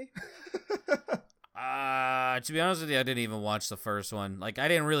that movie? To be honest with you, I didn't even watch the first one. Like, I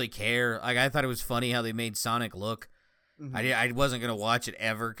didn't really care. Like, I thought it was funny how they made Sonic look. Mm-hmm. I wasn't going to watch it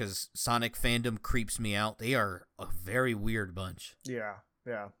ever because Sonic fandom creeps me out. They are a very weird bunch. Yeah.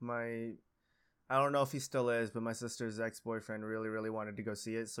 I don't know if he still is, but my sister's ex-boyfriend really, really wanted to go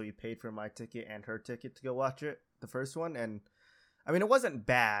see it, so he paid for my ticket and her ticket to go watch it, the first one, and I mean, it wasn't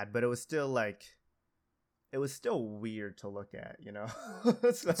bad, but it was still like, it was still weird to look at, you know?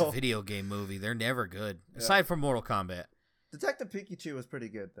 It's a video game movie. They're never good. Yeah. Aside from Mortal Kombat. Detective Pikachu was pretty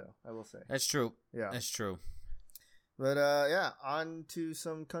good, though, I will say. That's true. Yeah. That's true. But, yeah, on to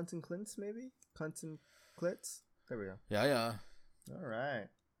some cunts and clints, maybe? Cunts and clits? There we go. Yeah. All right.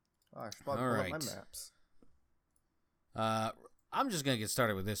 Oh, I should probably All pull right. up my maps. I'm just going to get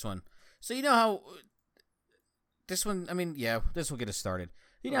started with this one. So, you know how this one, I mean, yeah, this will get us started.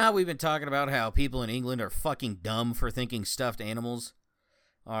 You know how we've been talking about how people in England are fucking dumb for thinking stuffed animals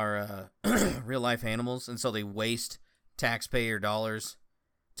are real-life animals, and so they waste taxpayer dollars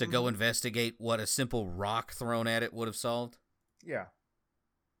to go investigate what a simple rock thrown at it would have solved? Yeah.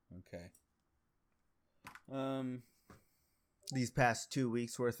 Okay. These past 2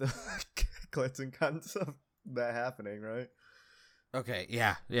 weeks worth of clits and cunts of that happening, right? Okay,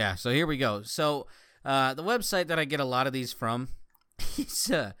 yeah. So here we go. So the website that I get a lot of these from,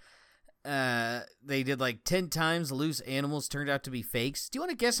 they did like 10 times loose animals turned out to be fakes. Do you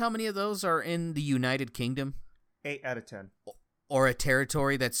want to guess how many of those are in the United Kingdom? 8 out of 10. Or a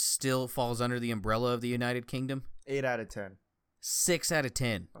territory that still falls under the umbrella of the United Kingdom? 8 out of 10. 6 out of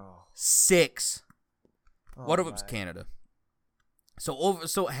 10. Oh. 6. Oh, One of them's Canada.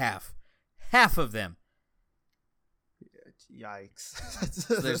 So half of them. Yikes.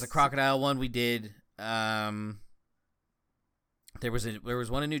 So there's the crocodile one we did. There was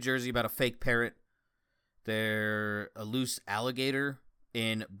one in New Jersey about a fake parrot. There a loose alligator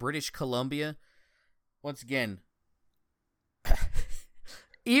in British Columbia. Once again,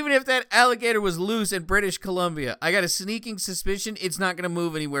 even if that alligator was loose in British Columbia, I got a sneaking suspicion it's not going to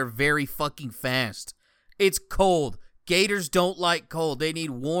move anywhere very fucking fast. It's cold. Gators don't like cold. They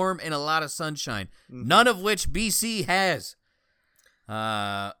need warm and a lot of sunshine, none of which BC has.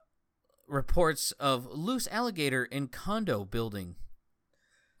 Reports of loose alligator in condo building.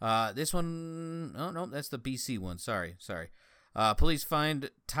 This one, oh no, that's the BC one. Sorry. Police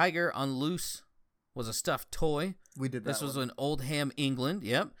find tiger on loose was a stuffed toy. We did that. This was in Oldham, England.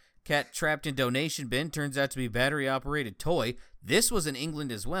 Yep. Cat trapped in donation bin. Turns out to be battery operated toy. This was in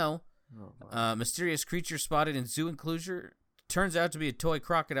England as well. Oh, wow. Mysterious creature spotted in zoo enclosure. Turns out to be a toy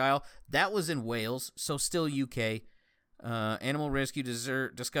crocodile. That was in Wales, so still UK. Animal rescue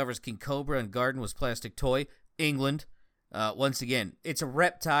discovers king cobra in garden was plastic toy. England. Once again, it's a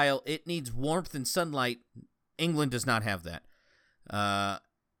reptile. It needs warmth and sunlight. England does not have that.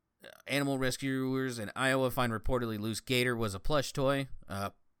 Animal rescuers in Iowa find reportedly loose gator was a plush toy.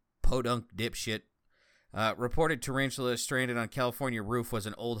 Podunk dipshit. Reported tarantula stranded on California roof was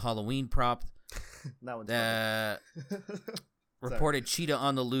an old Halloween prop. That one's Reported cheetah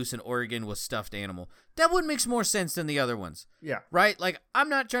on the loose in Oregon was stuffed animal. That one makes more sense than the other ones. Yeah. Right? Like, I'm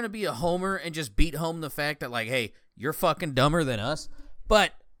not trying to be a homer and just beat home the fact that, like, hey, you're fucking dumber than us.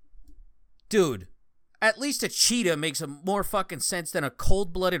 But, dude, at least a cheetah makes a more fucking sense than a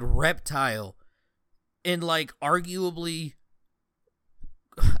cold-blooded reptile in, like, arguably,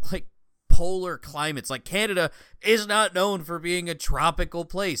 like, polar climates. Like, Canada is not known for being a tropical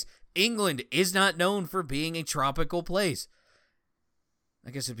place. England is not known for being a tropical place. I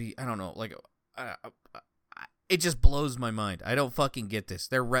guess it'd be, I don't know, like, it just blows my mind. I don't fucking get this.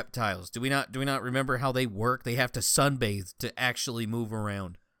 They're reptiles. Do we not remember how they work? They have to sunbathe to actually move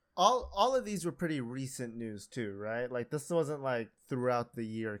around. All of these were pretty recent news too, right? Like, this wasn't like throughout the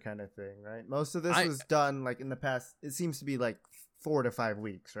year kind of thing, right? Most of this was done like in the past. It seems to be like 4 to 5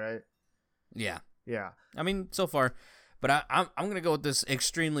 weeks, right? Yeah. I mean, so far, but I'm gonna go with this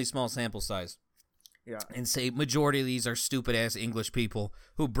extremely small sample size. Yeah. And say majority of these are stupid ass English people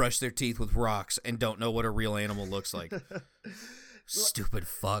who brush their teeth with rocks and don't know what a real animal looks like. Stupid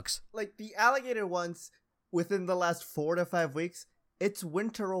fucks. Like the alligator ones within the last 4 to 5 weeks, it's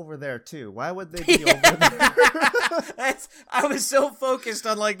winter over there too. Why would they be over there? I was so focused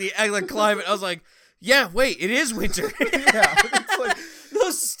on like the climate. I was like, yeah, wait, it is winter. Yeah. It's like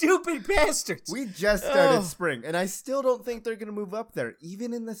those stupid bastards. We just started spring, and I still don't think they're gonna move up there,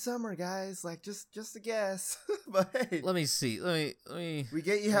 even in the summer, guys. Like, just a guess. But hey, let me see. Let me. We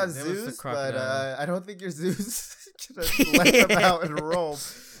get you have zoos, but I don't think your zoos gonna let them out and roam.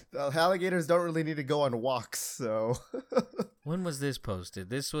 The alligators don't really need to go on walks, so. When was this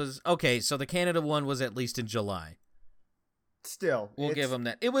posted? This was okay. So the Canada one was at least in July. Still, we'll give them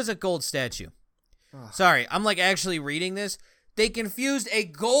that. It was a gold statue. Sorry, I'm like actually reading this. They confused a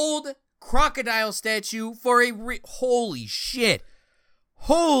gold crocodile statue for a holy shit.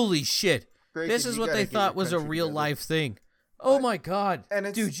 This is what they thought was a real life thing. Oh my god.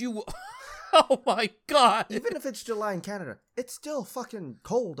 And dude, you oh my god. Even if it's July in Canada, it's still fucking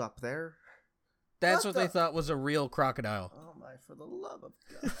cold up there. That's what they thought was a real crocodile. Oh my for the love of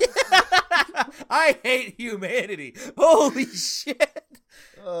God. I hate humanity. Holy shit.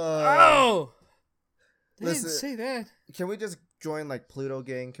 Oh. They didn't say that. Can we just join like Pluto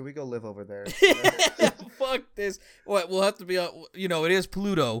gang? Can we go live over there? Fuck this. What? We'll have to be, it is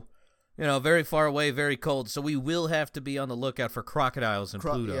Pluto. Very far away, very cold. So we will have to be on the lookout for crocodiles in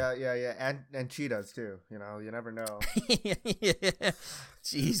Pluto. Yeah. And cheetahs too. You never know.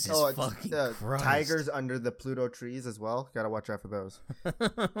 Jesus fucking Christ. Tigers under the Pluto trees as well. Gotta watch out for those.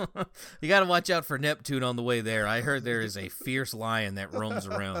 You gotta watch out for Neptune on the way there. I heard there is a fierce lion that roams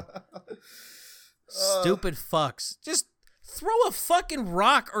around. Stupid fucks. Just throw a fucking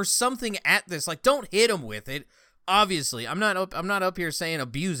rock or something at this. Like, don't hit them with it. Obviously, I'm not up here saying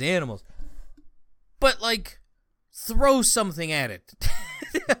abuse animals, but like, throw something at it.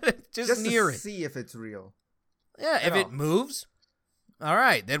 just near it. See if it's real. Yeah, if it moves, all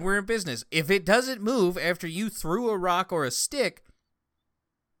right, then we're in business. If it doesn't move after you threw a rock or a stick,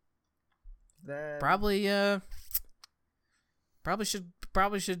 then probably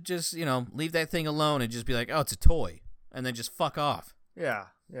should just leave that thing alone and just be like, oh, it's a toy, and then just fuck off. Yeah.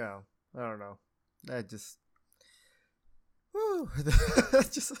 I don't know. That just.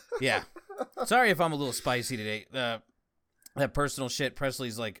 Yeah. Sorry if I'm a little spicy today. That personal shit.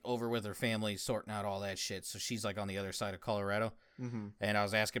 Presley's like over with her family sorting out all that shit. So she's like on the other side of Colorado. Mm-hmm. And I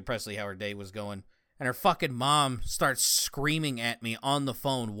was asking Presley how her day was going. And her fucking mom starts screaming at me on the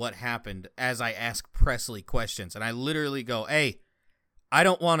phone what happened as I ask Presley questions. And I literally go, hey, I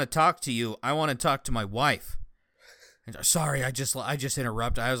don't want to talk to you. I want to talk to my wife. And sorry, I just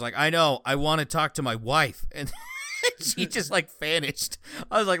interrupted. I was like, I know. I want to talk to my wife. And she just like vanished.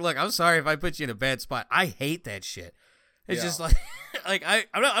 I was like, look, I'm sorry if I put you in a bad spot. I hate that shit. It's just like I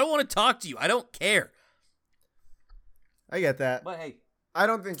don't want to talk to you. I don't care. I get that. But hey, I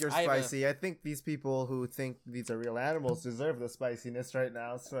don't think you're spicy. I think these people who think these are real animals deserve the spiciness right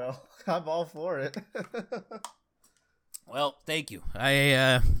now. So I'm all for it. Well, thank you.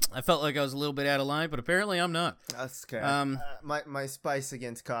 I felt like I was a little bit out of line, but apparently I'm not. That's okay. My spice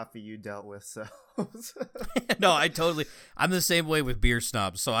against coffee you dealt with, so. No, I'm the same way with beer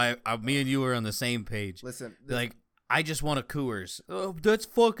snobs, so me and you are on the same page. Listen. Like, I just want a Coors. Oh, that's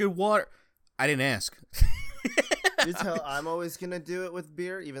fucking water. I didn't ask. You tell I'm always going to do it with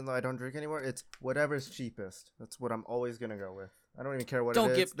beer, even though I don't drink anymore. It's whatever's cheapest. That's what I'm always going to go with. I don't even care what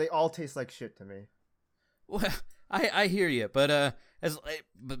it is. They all taste like shit to me. Well, I hear you, but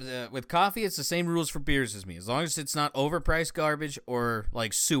with coffee, it's the same rules for beers as me. As long as it's not overpriced garbage or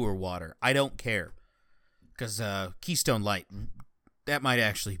like sewer water, I don't care. Because Keystone Light, that might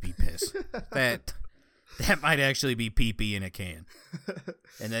actually be piss. that might actually be pee-pee in a can.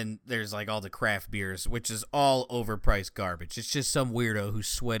 And then there's like all the craft beers, which is all overpriced garbage. It's just some weirdo who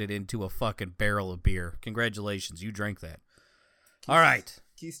sweated into a fucking barrel of beer. Congratulations, you drank that. All right.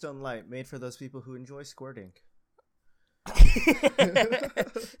 Keystone Light, made for those people who enjoy squirting.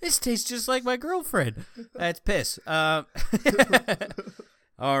 This tastes just like my girlfriend. That's piss. All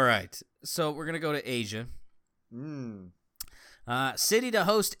right. So we're going to go to Asia. City to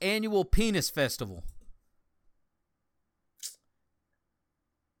host annual penis festival.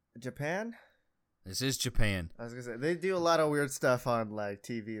 Japan? This is Japan. I was going to say, they do a lot of weird stuff on like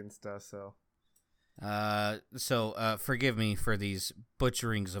TV and stuff, so. Forgive me for these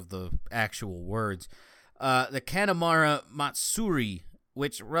butcherings of the actual words. The Kanamara Matsuri,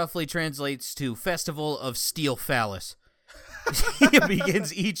 which roughly translates to Festival of Steel Phallus. It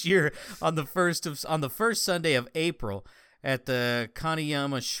begins each year on the first Sunday of April at the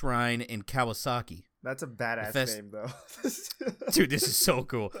Kaneyama Shrine in Kawasaki. That's a badass name, though. Dude, this is so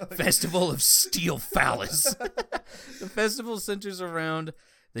cool. Festival of Steel Phallus. The festival centers around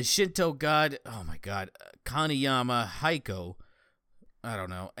the Shinto god, Kaneyama Heiko, I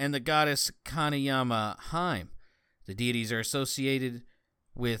don't know, and the goddess Kaneyama Haim. The deities are associated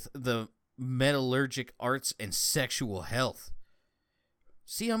with the metallurgic arts and sexual health.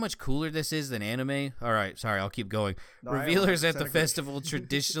 See how much cooler this is than anime? All right, sorry, I'll keep going. Revealers at the festival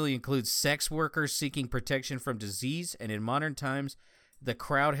traditionally include sex workers seeking protection from disease, and in modern times, the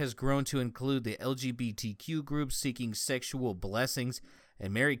crowd has grown to include the LGBTQ groups seeking sexual blessings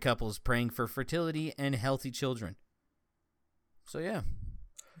and married couples praying for fertility and healthy children. So, yeah.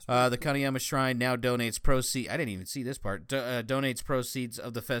 The Kaneyama Shrine now donates proceeds. I didn't even see this part. Donates proceeds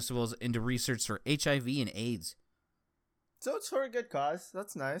of the festivals into research for HIV and AIDS. So it's for a good cause.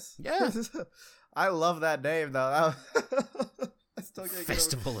 That's nice. Yeah. I love that name, though. I still can't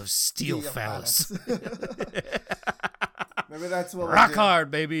Festival of Steel Phallus. Maybe that's what Rock hard,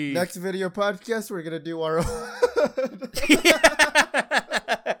 baby. Next video podcast, we're going to do our own.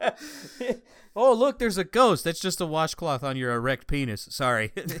 Oh, look, there's a ghost. That's just a washcloth on your erect penis.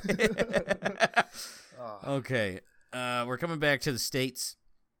 Sorry. Okay. We're coming back to the States.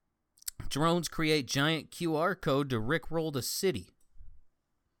 Drones create giant QR code to rickroll the city.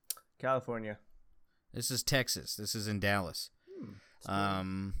 California. This is Texas. This is in Dallas.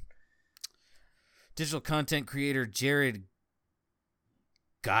 Digital content creator Jared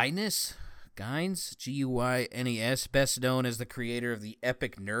Guynes, Guynes, best known as the creator of the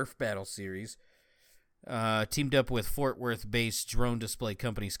epic Nerf battle series, teamed up with Fort Worth-based drone display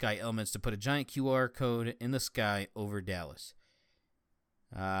company Sky Elements to put a giant QR code in the sky over Dallas.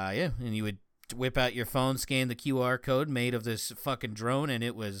 And you would whip out your phone, scan the QR code made of this fucking drone, and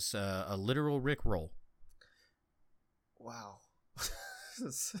it was a literal rickroll. Wow.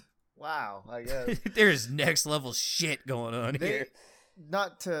 Wow, I guess. There's next level shit going on here.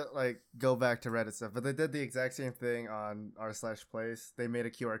 Not to go back to Reddit stuff, but they did the exact same thing on r/place. They made a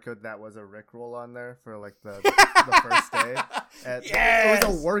QR code that was a rickroll on there for the first day. And it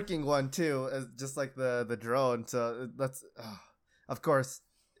was a working one too, just like the drone. So that's of course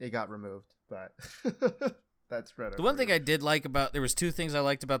it got removed, but that's Reddit. The one thing I did like about there was two things I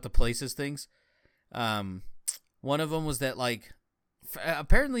liked about the places things. One of them was that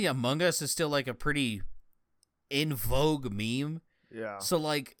apparently Among Us is still a pretty in vogue meme. Yeah.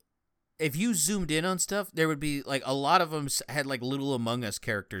 So if you zoomed in on stuff, there would be a lot of them had little Among Us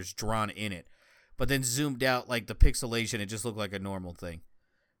characters drawn in it, but then zoomed out the pixelation, it just looked like a normal thing,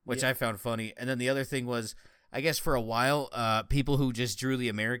 which I found funny. And then the other thing was, I guess for a while, people who just drew the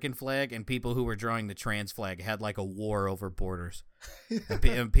American flag and people who were drawing the trans flag had a war over borders.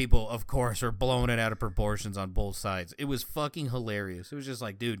 And people, of course, are blowing it out of proportions on both sides. It was fucking hilarious. It was just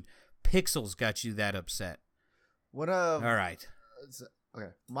dude, pixels got you that upset. All right.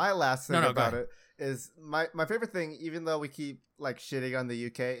 Okay. My last thing about it is my favorite thing, even though we keep shitting on the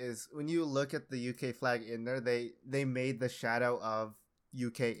UK, is when you look at the UK flag in there, they made the shadow of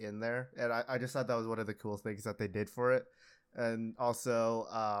UK in there, and I just thought that was one of the cool things that they did for it. And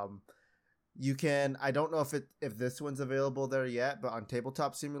also you can, I don't know if this one's available there yet, but on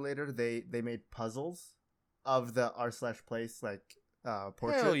Tabletop Simulator they made puzzles of the r/place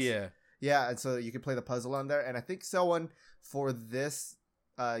portraits. Hell yeah, and so you can play the puzzle on there. And I think someone for this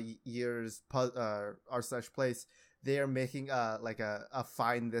year's r/place, they are making a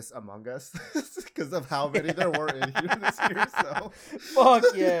Find This Among Us because of how many there were in here this year. So fuck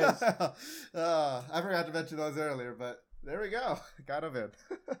yes. I forgot to mention those earlier, but there we go. Got them in.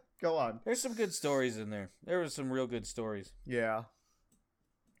 Go on. There's some good stories in there. There was some real good stories. Yeah.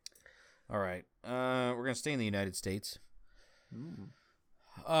 All right. We're gonna stay in the United States.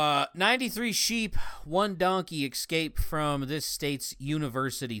 93 sheep, 1 donkey escape from this state's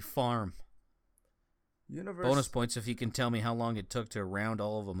university farm. Bonus points if you can tell me how long it took to round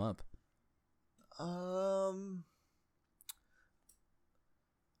all of them up. I'm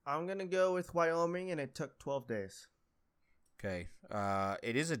gonna go with Wyoming, and it took 12 days. Okay.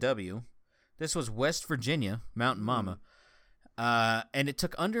 It is a W. This was West Virginia, Mountain Mama. And it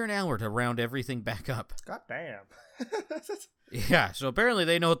took under an hour to round everything back up. God damn. Yeah, so apparently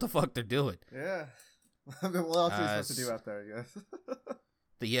they know what the fuck they're doing. Yeah. What else are you supposed to do out there, I guess?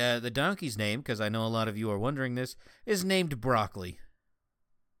 The donkey's name, because I know a lot of you are wondering this, is named Broccoli.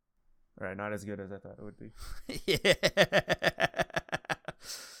 All right, not as good as I thought it would be. Yeah.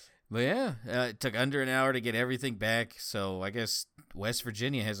 But yeah, it took under an hour to get everything back, so I guess West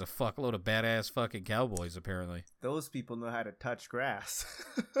Virginia has a fuckload of badass fucking cowboys, apparently. Those people know how to touch grass.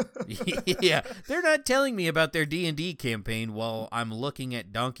 Yeah, they're not telling me about their D&D campaign while I'm looking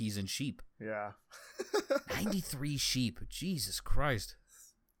at donkeys and sheep. Yeah. 93 sheep, Jesus Christ.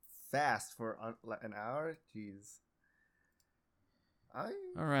 Fast for an hour? Jeez.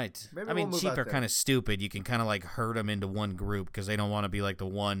 All right. I mean, sheep are kind of stupid. You can kind of herd them into one group because they don't want to be the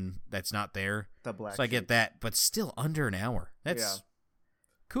one that's not there. The black. So I get that, but still under an hour. That's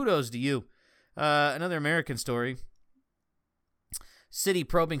kudos to you. Another American story. City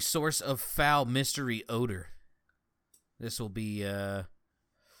probing source of foul mystery odor. This will be the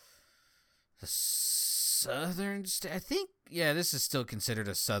southern state. I think. Yeah, this is still considered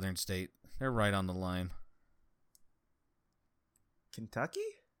a southern state. They're right on the line. Kentucky?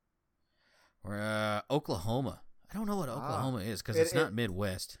 Or Oklahoma. I don't know what Oklahoma is because it's not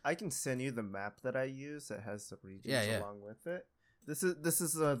Midwest. I can send you the map that I use that has the regions along with it. This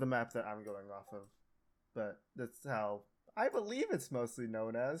is the map that I'm going off of, but that's how I believe it's mostly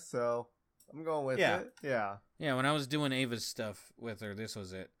known as. So I'm going with it. Yeah. Yeah. When I was doing Ava's stuff with her, this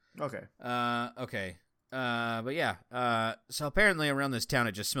was it. Okay. Okay. But yeah. So apparently around this town,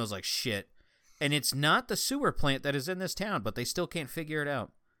 it just smells like shit. And it's not the sewer plant that is in this town, but they still can't figure it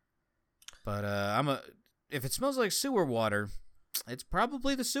out. But if it smells like sewer water, it's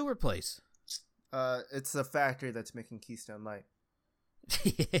probably the sewer place. It's a factory that's making Keystone Light.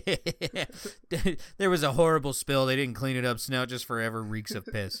 There was a horrible spill. They didn't clean it up, so now it just forever reeks of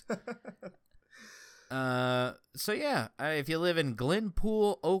piss. So yeah, if you live in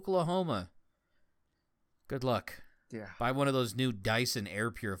Glenpool, Oklahoma, good luck. Yeah. Buy one of those new Dyson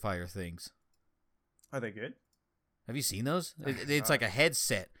air purifier things. Are they good? Have you seen those? It's like a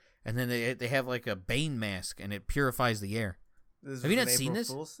headset, and then they have like a Bane mask, and it purifies the air. Have you not seen this?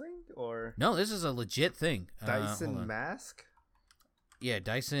 Fool's thing, or No, this is a legit thing. Dyson mask? Yeah,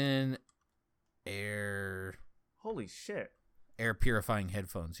 Dyson air. Holy shit. Air purifying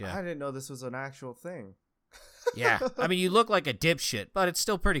headphones, yeah. I didn't know this was an actual thing. Yeah. I mean, you look like a dipshit, but it's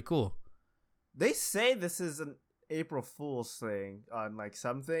still pretty cool. They say this is an April Fool's thing on like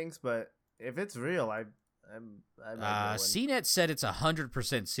some things, but if it's real, I'm CNET said it's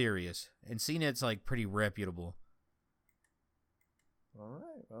 100% serious, and CNET's like pretty reputable. All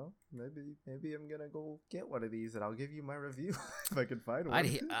right, well, maybe I'm gonna go get one of these, and I'll give you my review if I can find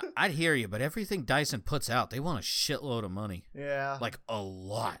one. I'd hear you, but everything Dyson puts out, they want a shitload of money. Yeah, like a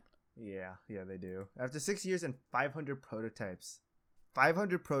lot. Yeah, they do. After 6 years and 500 prototypes,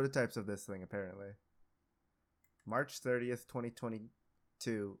 500 prototypes of this thing apparently. March 30th,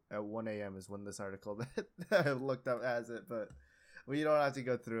 2022 at 1 a.m. is when this article that I looked up has it, but you don't have to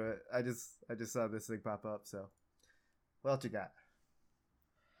go through it. I just saw this thing pop up. So, what else you got?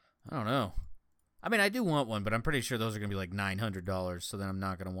 I don't know. I mean, I do want one, but I'm pretty sure those are going to be like $900, so then I'm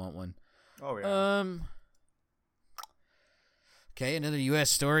not going to want one. Oh, yeah. Okay, another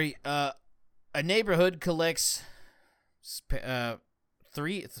U.S. story. A neighborhood collects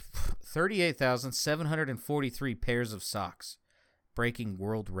 38,743 pairs of socks, breaking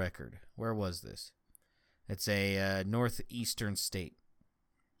world record. Where was this? It's a northeastern state.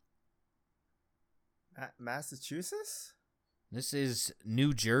 Massachusetts? This is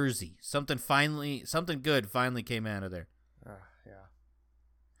New Jersey. Something good finally came out of there. Yeah.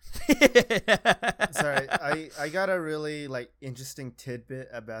 Sorry, I got a really interesting tidbit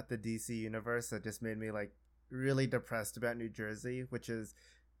about the DC universe that just made me really depressed about New Jersey, which is,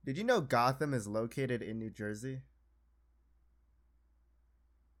 did you know Gotham is located in New Jersey?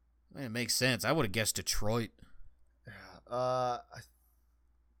 Man, it makes sense. I would have guessed Detroit. I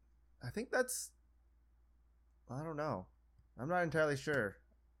think that's, I don't know. I'm not entirely sure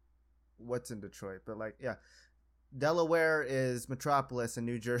what's in Detroit, but yeah. Delaware is Metropolis and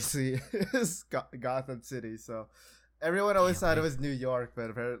New Jersey is Gotham City. So everyone always thought it was New York,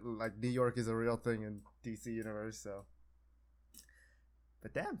 but apparently New York is a real thing in DC universe. So,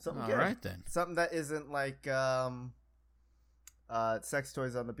 but damn, something good. All right then. Something that isn't sex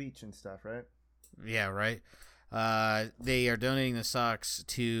toys on the beach and stuff, right? Yeah, right. They are donating the socks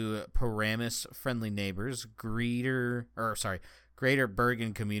to Paramus Friendly Neighbors, Greater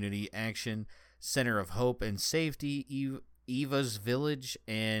Bergen Community Action, Center of Hope and Safety, Eva's Village,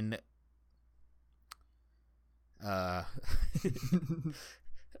 and do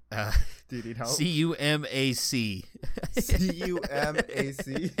you need help? CUMAC.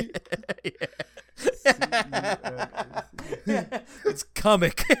 CUMAC. It's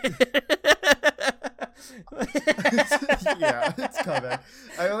comic. Yeah, it's comeback.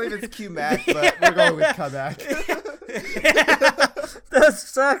 I believe it's QMAC, but we're going with comeback. Those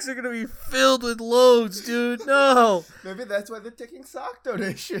socks are gonna be filled with loads, dude. No. Maybe that's why they're taking sock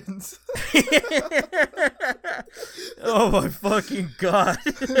donations. Oh my fucking god.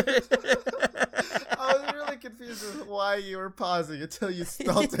 I was really confused with why you were pausing until you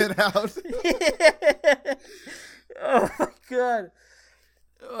spelled it out. Oh my god.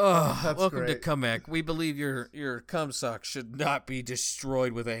 Oh, welcome great. to Comeback. We believe your cum sock should not be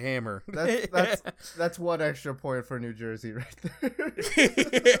destroyed with a hammer. That's one extra point for New Jersey right there.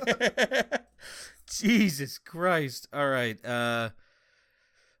 Jesus Christ. All right. I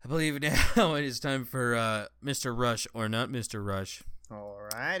believe now it is time for Mr. Rush or not Mr. Rush.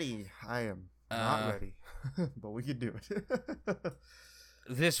 Alrighty. I am not ready, but we can do it.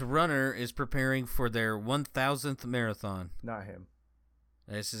 This runner is preparing for their 1,000th marathon. Not him.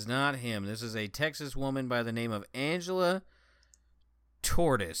 This is not him. This is a Texas woman by the name of Angela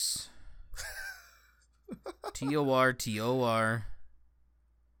Tortoise. Tortorice.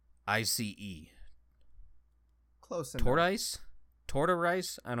 Close enough.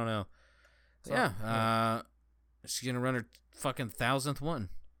 Tortorice? I don't know. So, yeah. She's going to run her fucking 1,000th one.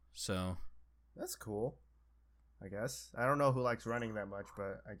 So. That's cool. I guess. I don't know who likes running that much,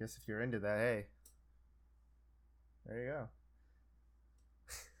 but I guess if you're into that, hey. There you go.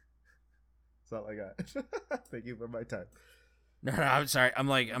 That's all I got. Thank you for my time. No, I'm sorry.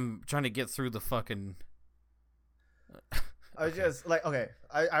 I'm trying to get through the fucking. I was just like, okay,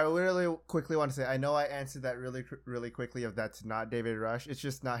 I really quickly want to say, I know I answered that really quickly of that's not David Rush. It's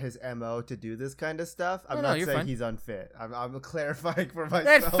just not his MO to do this kind of stuff. I'm not saying fine. He's unfit. I'm clarifying for myself.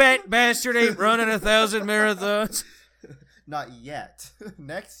 That fat bastard ain't running 1,000 marathons. Not yet.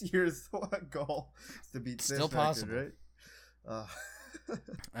 Next year's goal is to beat Still this possible, record,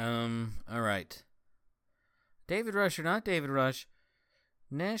 right? All right. David Rush or not David Rush?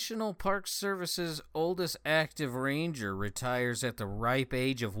 National Park Service's oldest active ranger retires at the ripe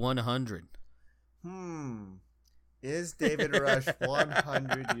age of 100. Is David Rush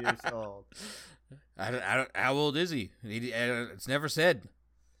 100 years old? I don't. How old is he? It's never said.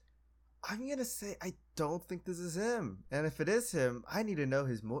 I'm gonna say I don't think this is him, and if it is him, I need to know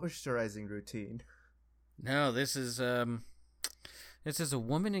his moisturizing routine. No, this is a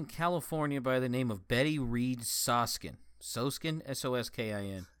woman in California by the name of Betty Reed Soskin. Soskin,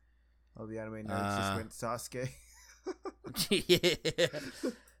 S-O-S-K-I-N. Oh, the anime nerds just went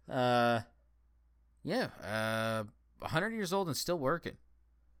Sasuke. Yeah. 100 years old and still working.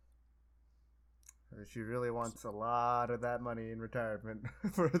 She really wants a lot of that money in retirement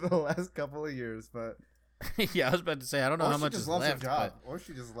for the last couple of years, but yeah, I was about to say I don't know how much is left. Or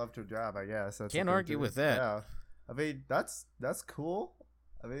she just loved her job, I guess. That's can't argue with that. Yeah, I mean that's cool.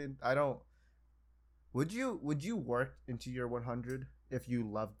 I mean, I don't. Would you work into your 100 if you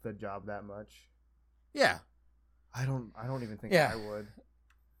loved the job that much? Yeah. I don't even think I would.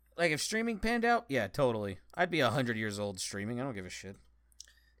 Like if streaming panned out, yeah, totally. I'd be 100 years old streaming. I don't give a shit.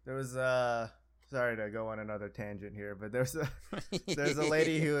 There was sorry to go on another tangent here, but there's a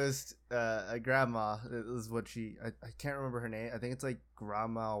lady who is a grandma. It was what I can't remember her name. I think it's like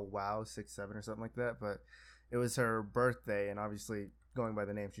Grandma Wow 67 or something like that, but it was her birthday, and obviously going by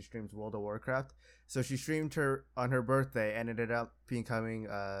the name, she streams World of Warcraft. So she streamed her on her birthday and ended up becoming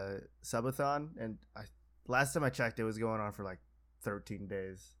a subathon. And last time I checked, it was going on for like 13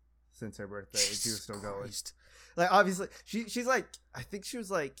 days since her birthday. She was still going. Like obviously, she's like, I think she was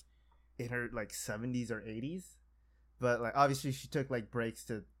like in her like 70s or 80s, but like obviously she took like breaks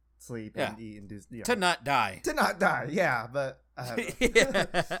to sleep and eat and do to not die. Yeah, but I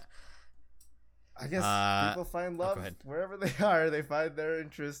guess people find love wherever they are. They find their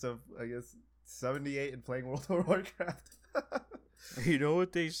interest of, I guess, 78 and playing World of Warcraft. You know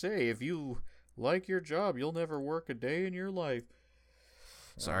what they say: if you like your job, you'll never work a day in your life.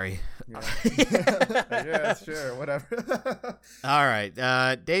 Sorry. Yeah, sure, whatever. All right,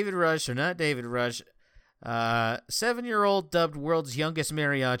 David Rush or not David Rush? 7-year-old dubbed world's youngest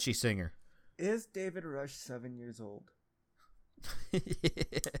mariachi singer. Is David Rush 7 years old?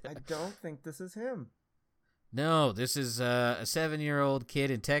 I don't think this is him. No, this is a 7-year-old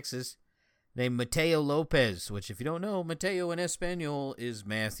kid in Texas named Mateo Lopez, which if you don't know, Mateo in Espanol is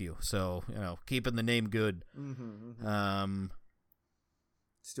Matthew. So, keeping the name good. Mm-hmm.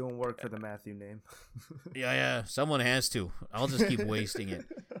 It's doing work for the Matthew name. Yeah. Someone has to. I'll just keep wasting it.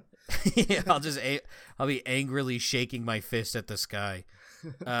 I'll be angrily shaking my fist at the sky.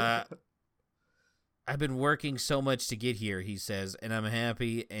 I've been working so much to get here, he says, and I'm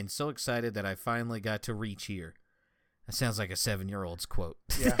happy and so excited that I finally got to reach here. That sounds like a 7-year-old's quote.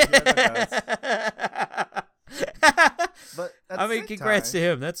 Yeah, that does. But I mean, congrats to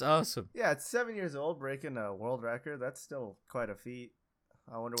him. That's awesome. Yeah, it's 7 years old, breaking a world record. That's still quite a feat.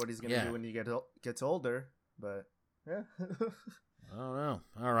 I wonder what he's going to do when he gets older. But, yeah. I don't know.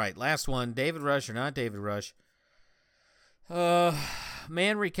 All right, last one. David Rush or not David Rush?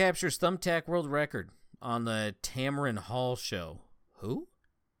 Man recaptures thumbtack world record on the Tamron Hall show. Who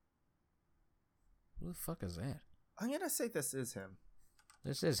the fuck is that? I'm going to say this is him.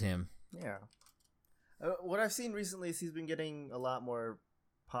 This is him. Yeah. What I've seen recently is he's been getting a lot more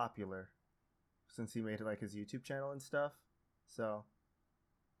popular since he made like his YouTube channel and stuff. So,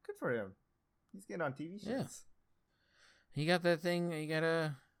 good for him. He's getting on TV shows. Yeah. He got that thing. He got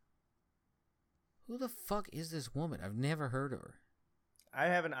a... Who the fuck is this woman? I've never heard of her. I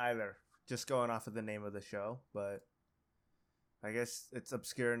haven't either. Just going off of the name of the show, but I guess it's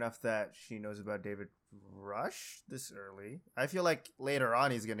obscure enough that she knows about David Rush this early. I feel like later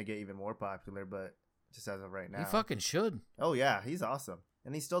on he's going to get even more popular, but just as of right now. He fucking should. Oh, yeah. He's awesome.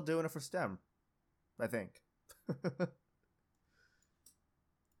 And he's still doing it for STEM, I think.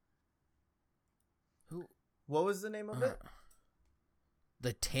 Who? What was the name of it?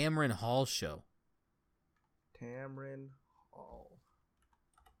 The Tamron Hall show. Tamron Hall.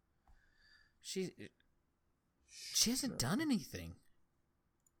 She hasn't done anything.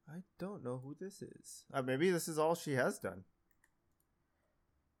 I don't know who this is. Maybe this is all she has done.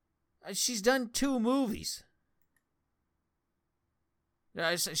 She's done 2 movies.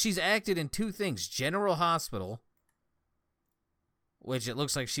 She's acted in 2 things: General Hospital, which it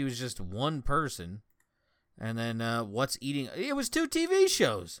looks like she was just one person, and then What's Eating. It was 2 TV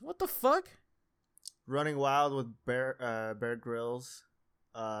shows. What the fuck? Running Wild with Bear Grylls,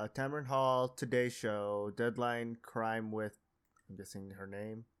 Tamron Hall, Today Show, Deadline Crime with, I'm guessing her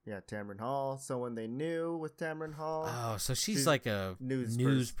name. Yeah, Tamron Hall. Someone They Knew with Tamron Hall. Oh, so she's like a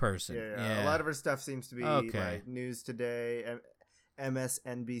news person. Yeah. A lot of her stuff seems to be like News Today,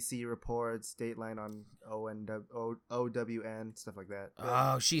 MSNBC reports, Dateline on OWN, stuff like that.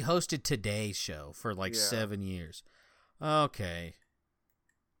 Oh, she hosted Today's Show for 7 years. Okay.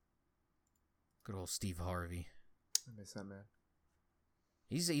 Good old Steve Harvey. I miss that man.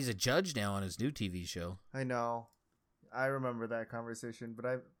 He's a judge now on his new TV show. I know. I remember that conversation,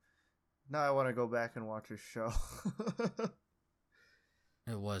 but now I want to go back and watch his show.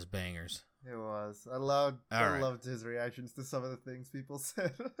 It was bangers. It was. I loved his reactions to some of the things people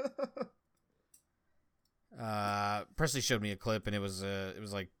said. Presley showed me a clip, and it was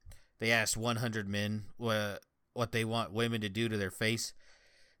like they asked 100 men what they want women to do to their face.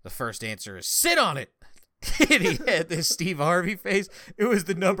 The first answer is sit on it. And he had this Steve Harvey face. It was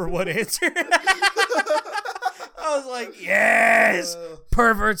the number 1 answer. I was like, yes,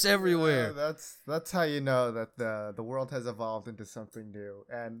 perverts everywhere. That's how you know that the world has evolved into something new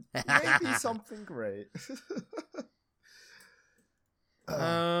and maybe something great.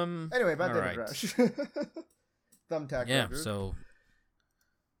 Anyway, about David Rush. Thumbtack. Yeah. record. So.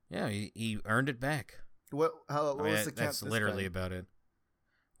 Yeah, he earned it back. What was the count? That's literally about it.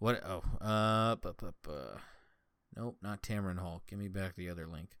 What? Oh, nope, not Tamron Hall. Give me back the other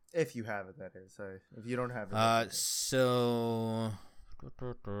link. If you have it, that is. Sorry. If you don't have it. So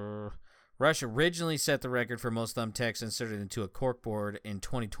Rush originally set the record for most thumbtacks inserted into a corkboard in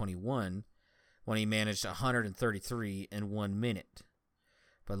 2021 when he managed 133 in 1 minute.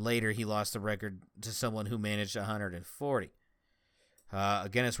 But later he lost the record to someone who managed 140. A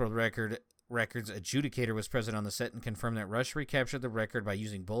Guinness World Records adjudicator was present on the set and confirmed that Rush recaptured the record by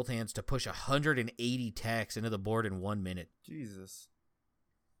using both hands to push 180 tacks into the board in 1 minute. Jesus.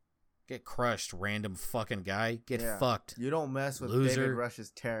 Get crushed, random fucking guy. Get fucked. You don't mess with Loser. David Rush's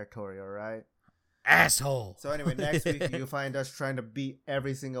territory, all right? Asshole. So anyway, next week you'll find us trying to beat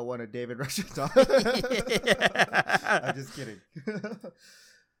every single one of David Rush's. I'm just kidding.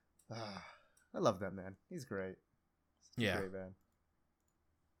 I love that man. He's great. He's a great man.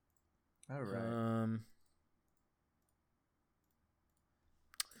 All right.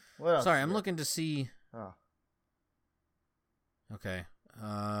 What else? Sorry, I'm looking to see. Oh. Okay.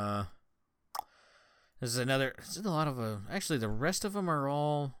 This is another. This is a lot of actually, the rest of them are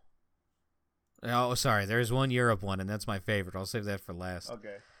all. Oh, sorry. There's one Europe one, and that's my favorite. I'll save that for last.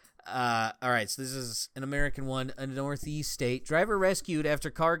 Okay. All right. So this is an American one. A Northeast state driver rescued after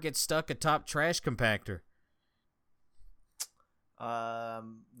car gets stuck atop trash compactor.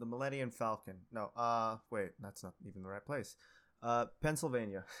 The Millennium Falcon. No. Wait. That's not even the right place.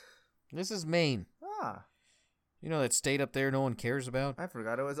 Pennsylvania. This is Maine. Ah. You know that state up there no one cares about? I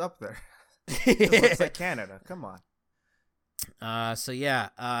forgot it was up there. It looks like Canada. Come on.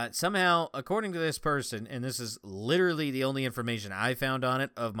 Somehow, according to this person, and this is literally the only information I found on it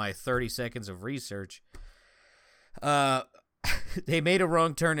of my 30 seconds of research, they made a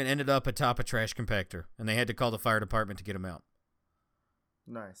wrong turn and ended up atop a trash compactor, and they had to call the fire department to get them out.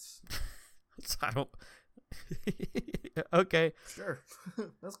 Nice. I don't... Okay. Sure.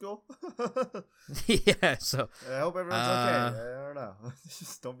 That's cool. Yeah, so... I hope everyone's okay. I don't know.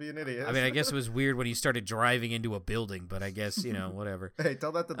 Just don't be an idiot. I mean, I guess it was weird when he started driving into a building, but I guess, whatever. Hey,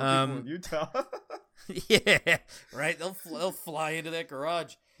 tell that to the people in Utah. Yeah, right? They'll fly into that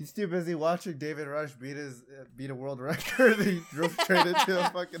garage. He's too busy watching David Rush beat a world record that he drove straight into a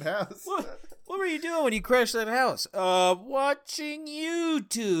fucking house. What were you doing when you crashed that house? Watching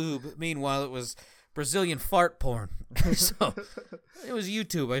YouTube. Meanwhile, it was Brazilian fart porn. So it was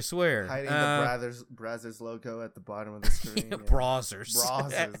YouTube, I swear. Hiding the Brazzers logo at the bottom of the screen. Yeah. Brazzers.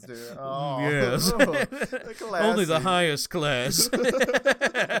 Brazzers, dude. Oh, yes. Only the highest class.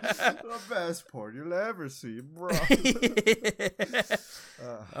 The best porn you'll ever see, bro.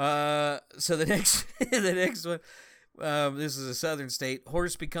 So the next one. This is a southern state.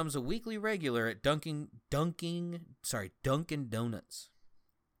 Horse becomes a weekly regular at Dunkin' Donuts.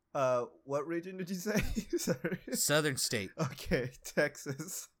 What region did you say? Sorry. Southern state. Okay,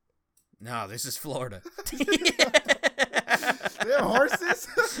 Texas. No, this is Florida. They have horses?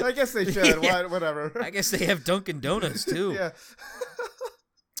 I guess they should. Yeah. Whatever. I guess they have Dunkin' Donuts too. Yeah.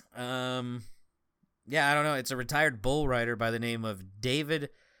 Yeah, I don't know. It's a retired bull rider by the name of David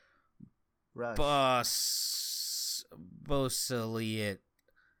Rush. Boseliet,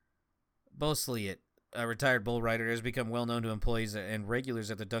 a retired bull rider, has become well known to employees and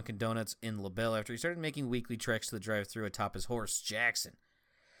regulars at the Dunkin' Donuts in LaBelle after he started making weekly treks to the drive-thru atop his horse, Jackson.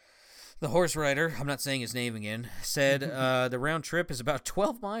 The horse rider, I'm not saying his name again, said the round trip is about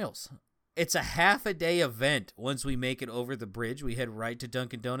 12 miles. It's a half-a-day event. Once we make it over the bridge, we head right to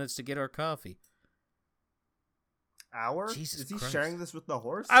Dunkin' Donuts to get our coffee. Hour? Jesus Is he Christ. sharing this with the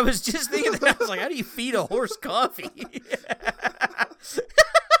horse? I was just thinking that. I was like, how do you feed a horse coffee?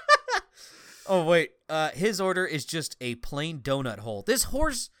 Oh, wait. His order is just a plain donut hole. This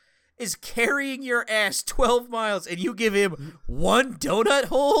horse is carrying your ass 12 miles, and you give him one donut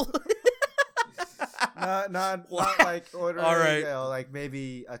hole? Not like ordering, All right. Like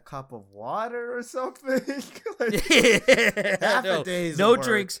maybe a cup of water or something. Like, half no, a day's no work.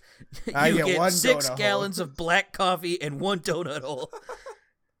 drinks. I You get get one 6 donut gallons hole. of black coffee and one donut hole.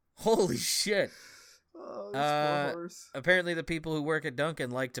 Holy shit. Oh, this poor horse. Apparently the people who work at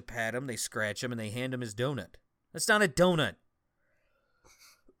Dunkin' like to pat him, they scratch him, and they hand him his donut. That's not a donut.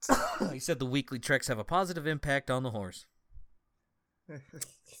 He said the weekly treks have a positive impact on the horse.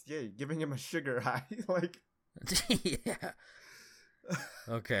 Yeah, giving him a sugar high. Like, Yeah.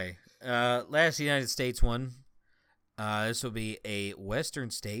 Okay. Last United States one. This will be a Western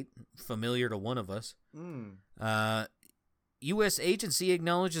state, familiar to one of us. U.S. agency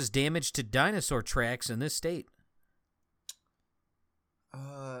acknowledges damage to dinosaur tracks in this state.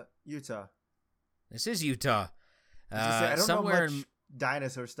 Utah. This is Utah. I don't somewhere know much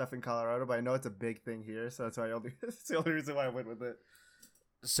dinosaur stuff in Colorado, but I know it's a big thing here, so that's why that's the only reason why I went with it.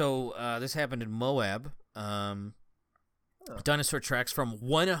 So this happened in Moab. Dinosaur tracks from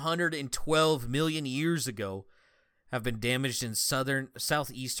 112 million years ago have been damaged in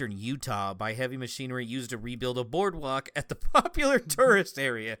southeastern Utah by heavy machinery used to rebuild a boardwalk at the popular tourist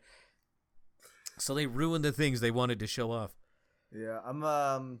area. So they ruined the things they wanted to show off. Yeah, I'm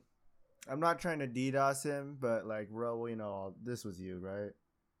not trying to DDoS him, but like, Ro, you know, this was you, right?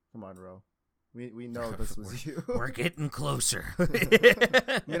 Come on, Ro. We know this was you. We're getting closer.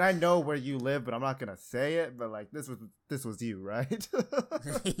 I mean, I know where you live, but I'm not gonna say it. But like, this was you, right?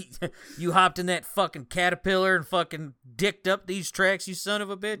 You hopped in that fucking Caterpillar and fucking dicked up these tracks, you son of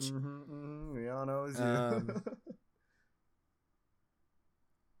a bitch. We all know it's you.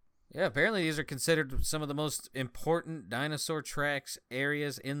 Yeah, apparently these are considered some of the most important dinosaur tracks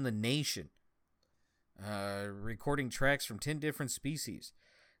areas in the nation. Recording tracks from 10 different species.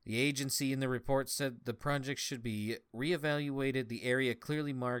 The agency in the report said the project should be reevaluated, the area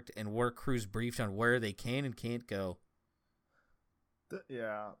clearly marked, and work crews briefed on where they can and can't go.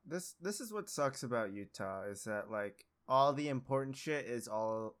 Yeah, this is what sucks about Utah is that like all the important shit is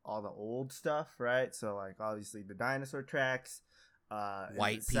all the old stuff, right? So like obviously the dinosaur tracks,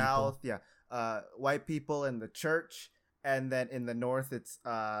 white people, south, white people and the church, and then in the north it's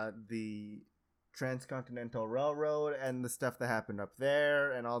the Transcontinental Railroad and the stuff that happened up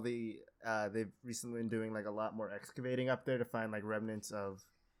there, and all the they've recently been doing like a lot more excavating up there to find like remnants of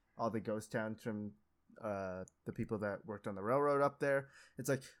all the ghost towns from the people that worked on the railroad up there. It's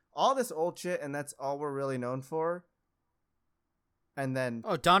like all this old shit, and that's all we're really known for. And then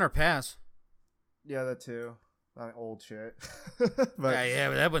Donner Pass. Yeah, that too. Old shit. But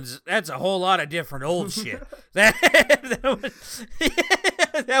that's a whole lot of different old shit.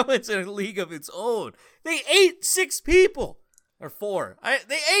 That one's in a league of its own. They ate 6 people. Or 4.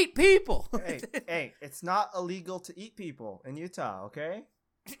 They ate people. Hey, it's not illegal to eat people in Utah, okay?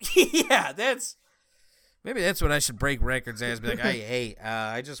 Yeah, maybe that's what I should break records as. Be like, hey,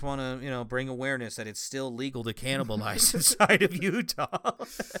 I just want to, bring awareness that it's still legal to cannibalize inside of Utah.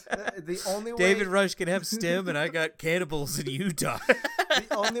 The only way David Rush can have STEM, and I got cannibals in Utah. The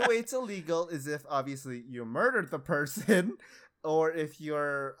only way it's illegal is if obviously you murdered the person, or if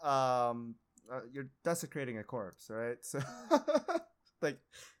you're desecrating a corpse, right? So, like,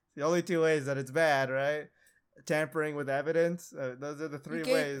 the only 2 ways that it's bad, right? Tampering with evidence. Those are the 3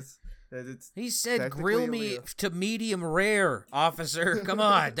 ways. He said, grill me to medium rare, officer. Come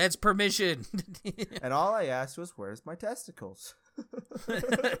on, that's permission. And all I asked was, where's my testicles?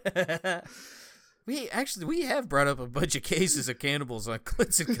 We have brought up a bunch of cases of cannibals on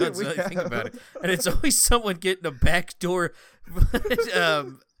Clits and Cuts, now that I think about it. And it's always someone getting a backdoor,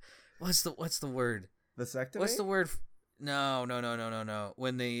 what's the word? Vasectomy? What's the word? No.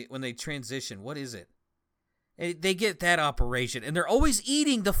 When they transition, what is it? They get that operation, and they're always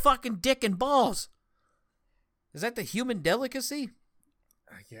eating the fucking dick and balls. Is that the human delicacy?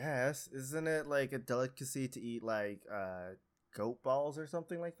 I guess. Isn't it like a delicacy to eat like goat balls or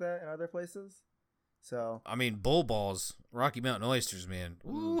something like that in other places? So I mean, bull balls, Rocky Mountain oysters, man.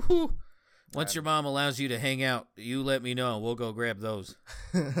 Woo-hoo. Once your mom allows you to hang out, you let me know. We'll go grab those.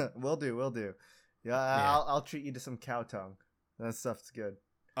 We'll do. Yeah, I'll treat you to some cow tongue. That stuff's good.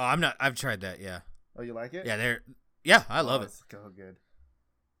 Oh, I'm not. I've tried that. Yeah. Oh, you like it? Yeah, Yeah, I love it. It's so good.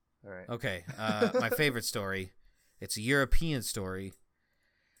 All right. Okay. My favorite story. It's a European story.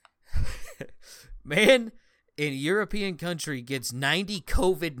 Man in European country gets 90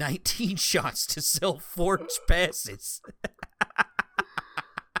 COVID-19 shots to sell forged passes.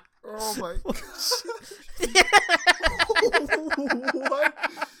 Oh my god. What?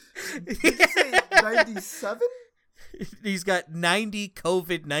 Did you say 97? He's got 90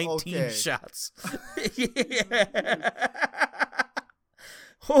 COVID-19 shots.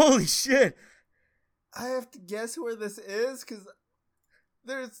 Holy shit. I have to guess where this is because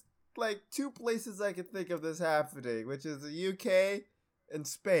there's like 2 places I can think of this happening, which is the UK and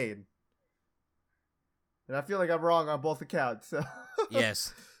Spain. And I feel like I'm wrong on both accounts. So.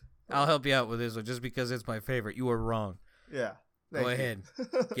 Yes. I'll help you out with this one just because it's my favorite. You were wrong. Yeah. Go ahead.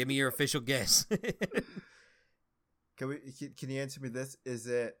 Give me your official guess. Can you answer me this? Is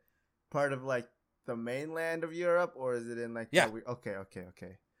it part of like the mainland of Europe or is it in like Okay.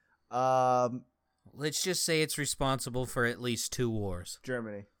 Let's just say it's responsible for at least 2 wars.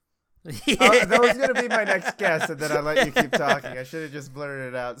 Germany. That was going to be my next guess, and then I let you keep talking. I should have just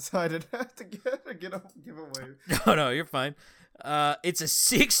blurted it out so I didn't have to give away. No, you're fine. It's a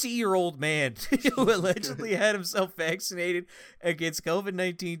 60-year-old man who allegedly had himself vaccinated against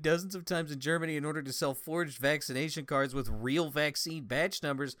COVID-19 dozens of times in Germany in order to sell forged vaccination cards with real vaccine badge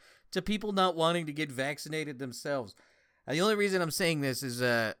numbers to people not wanting to get vaccinated themselves. And the only reason I'm saying this is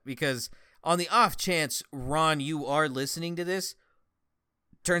because on the off chance, Ron, you are listening to this,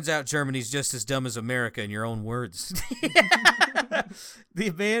 turns out Germany's just as dumb as America, in your own words. The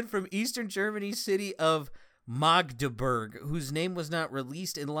man from eastern Germany's city of Magdeburg, whose name was not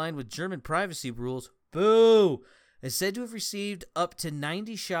released in line with German privacy rules, boo, is said to have received up to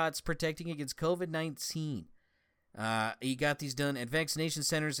 90 shots protecting against COVID-19. He got these done at vaccination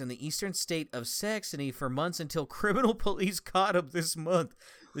centers in the eastern state of Saxony for months until criminal police caught him this month,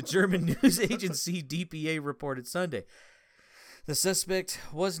 the German news agency DPA reported Sunday. The suspect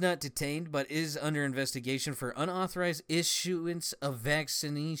was not detained, but is under investigation for unauthorized issuance of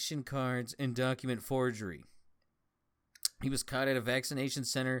vaccination cards and document forgery. He was caught at a vaccination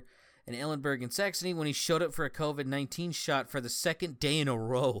center in Ellenberg in Saxony when he showed up for a COVID-19 shot for the 2nd day in a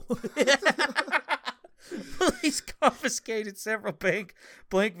row. Police confiscated several blank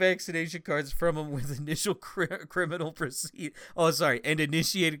vaccination cards from him with initial criminal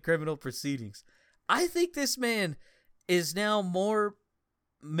initiated criminal proceedings. I think this man is now more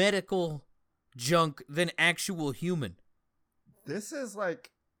medical junk than actual human. This is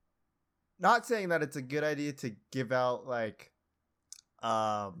like, not saying that it's a good idea to give out like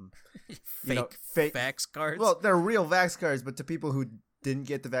fake vax cards. Well, they're real vax cards, but to people who didn't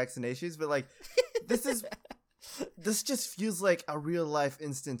get the vaccinations. But like, this just feels like a real life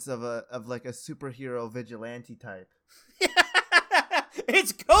instance of like a superhero vigilante type.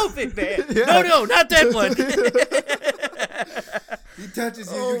 It's COVID, man. Yeah. No, not that one. He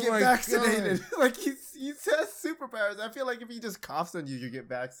touches you, you get vaccinated. Like he has superpowers. I feel like if he just coughs on you, you get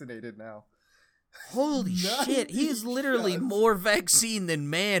vaccinated now. Holy shit! He is literally more vaccine than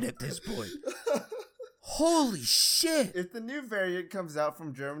man at this point. Holy shit! If the new variant comes out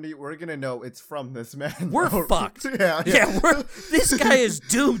from Germany, we're gonna know it's from this man. We're fucked. Yeah. This guy is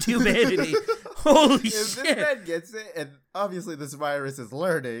doomed humanity. Holy shit! If this man gets it, and obviously this virus is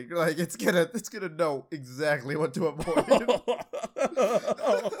learning, like it's gonna know exactly what to avoid.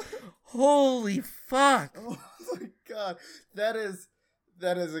 Holy fuck! Oh my god, that is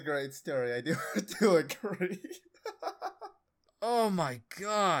a great story. I do agree. Oh my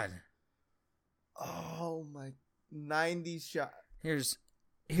god. Oh my, 90 shot. Here's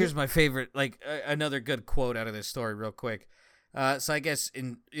my favorite, like another good quote out of this story real quick. So I guess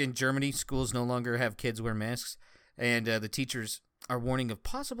in Germany, schools no longer have kids wear masks, and the teachers are warning of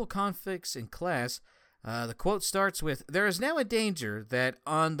possible conflicts in class. The quote starts with, "There is now a danger that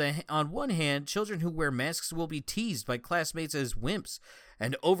on one hand, children who wear masks will be teased by classmates as wimps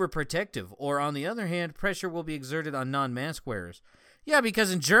and overprotective, or on the other hand, pressure will be exerted on non-mask wearers." Yeah,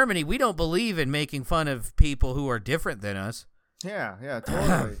 because in Germany, we don't believe in making fun of people who are different than us. Yeah,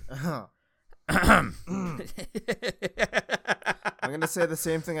 totally. I'm going to say the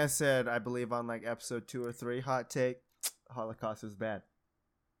same thing I said, I believe, on like episode 2 or 3, hot take. Holocaust is bad.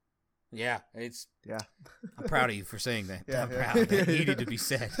 Yeah. I'm proud of you for saying that. Yeah, I'm proud. That needed to be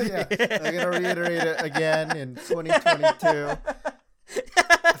said. Yeah, I'm going to reiterate it again in 2022.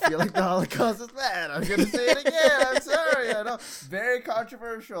 I feel like the Holocaust is bad. I'm going to say it again. I'm sorry. Yeah, no, very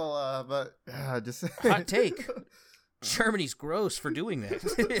controversial, but just hot take. Germany's gross for doing that.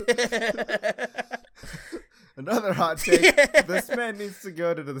 Another hot take. This man needs to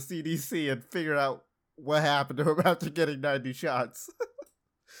go to the CDC and figure out what happened to him after getting 90 shots.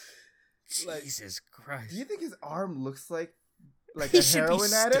 Jesus Christ. Do you think his arm looks like a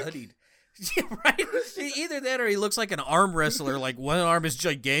heroin addict? Yeah, right? Either that or he looks like an arm wrestler, like one arm is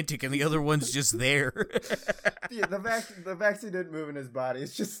gigantic and the other one's just there. Yeah, the vaccine didn't move in his body.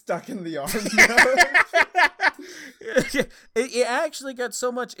 It's just stuck in the arm. It actually got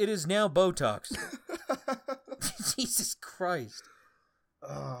so much, it is now Botox. Jesus Christ.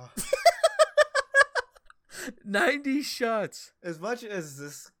 90 shots. As much as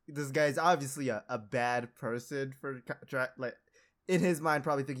this guy's obviously a bad person for like in his mind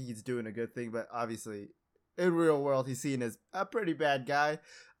probably thinking he's doing a good thing, but obviously in real world he's seen as a pretty bad guy.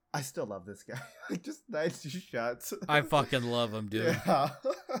 I still love this guy. Just 90 shots. I fucking love him, dude. Yeah.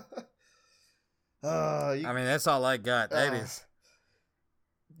 I mean, that's all I got. That is.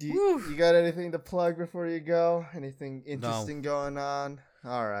 You got anything to plug before you go? Anything interesting going on?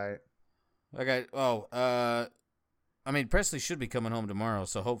 All right. I mean, Presley should be coming home tomorrow,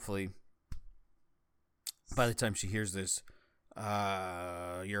 so hopefully by the time she hears this,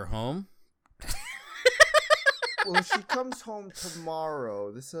 you're home. Well, if she comes home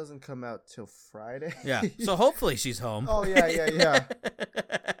tomorrow, this doesn't come out till Friday. Yeah, so hopefully she's home. Oh, yeah.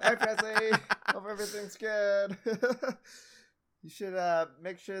 Hi, Presley. Hope everything's good. You should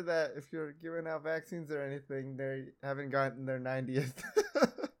make sure that if you're giving out vaccines or anything, they haven't gotten their 90th.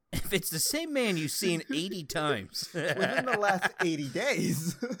 If it's the same man you've seen 80 times. Within the last 80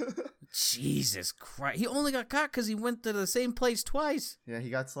 days. Jesus Christ. He only got caught because he went to the same place twice. Yeah,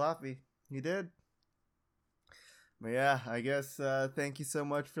 he got sloppy. He did. But yeah, I guess thank you so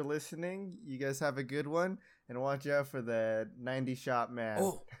much for listening. You guys have a good one. And watch out for the 90-shot man.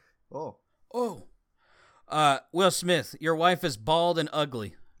 Oh. Will Smith, your wife is bald and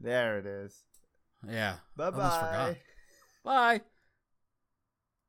ugly. There it is. Yeah. Bye-bye. Bye.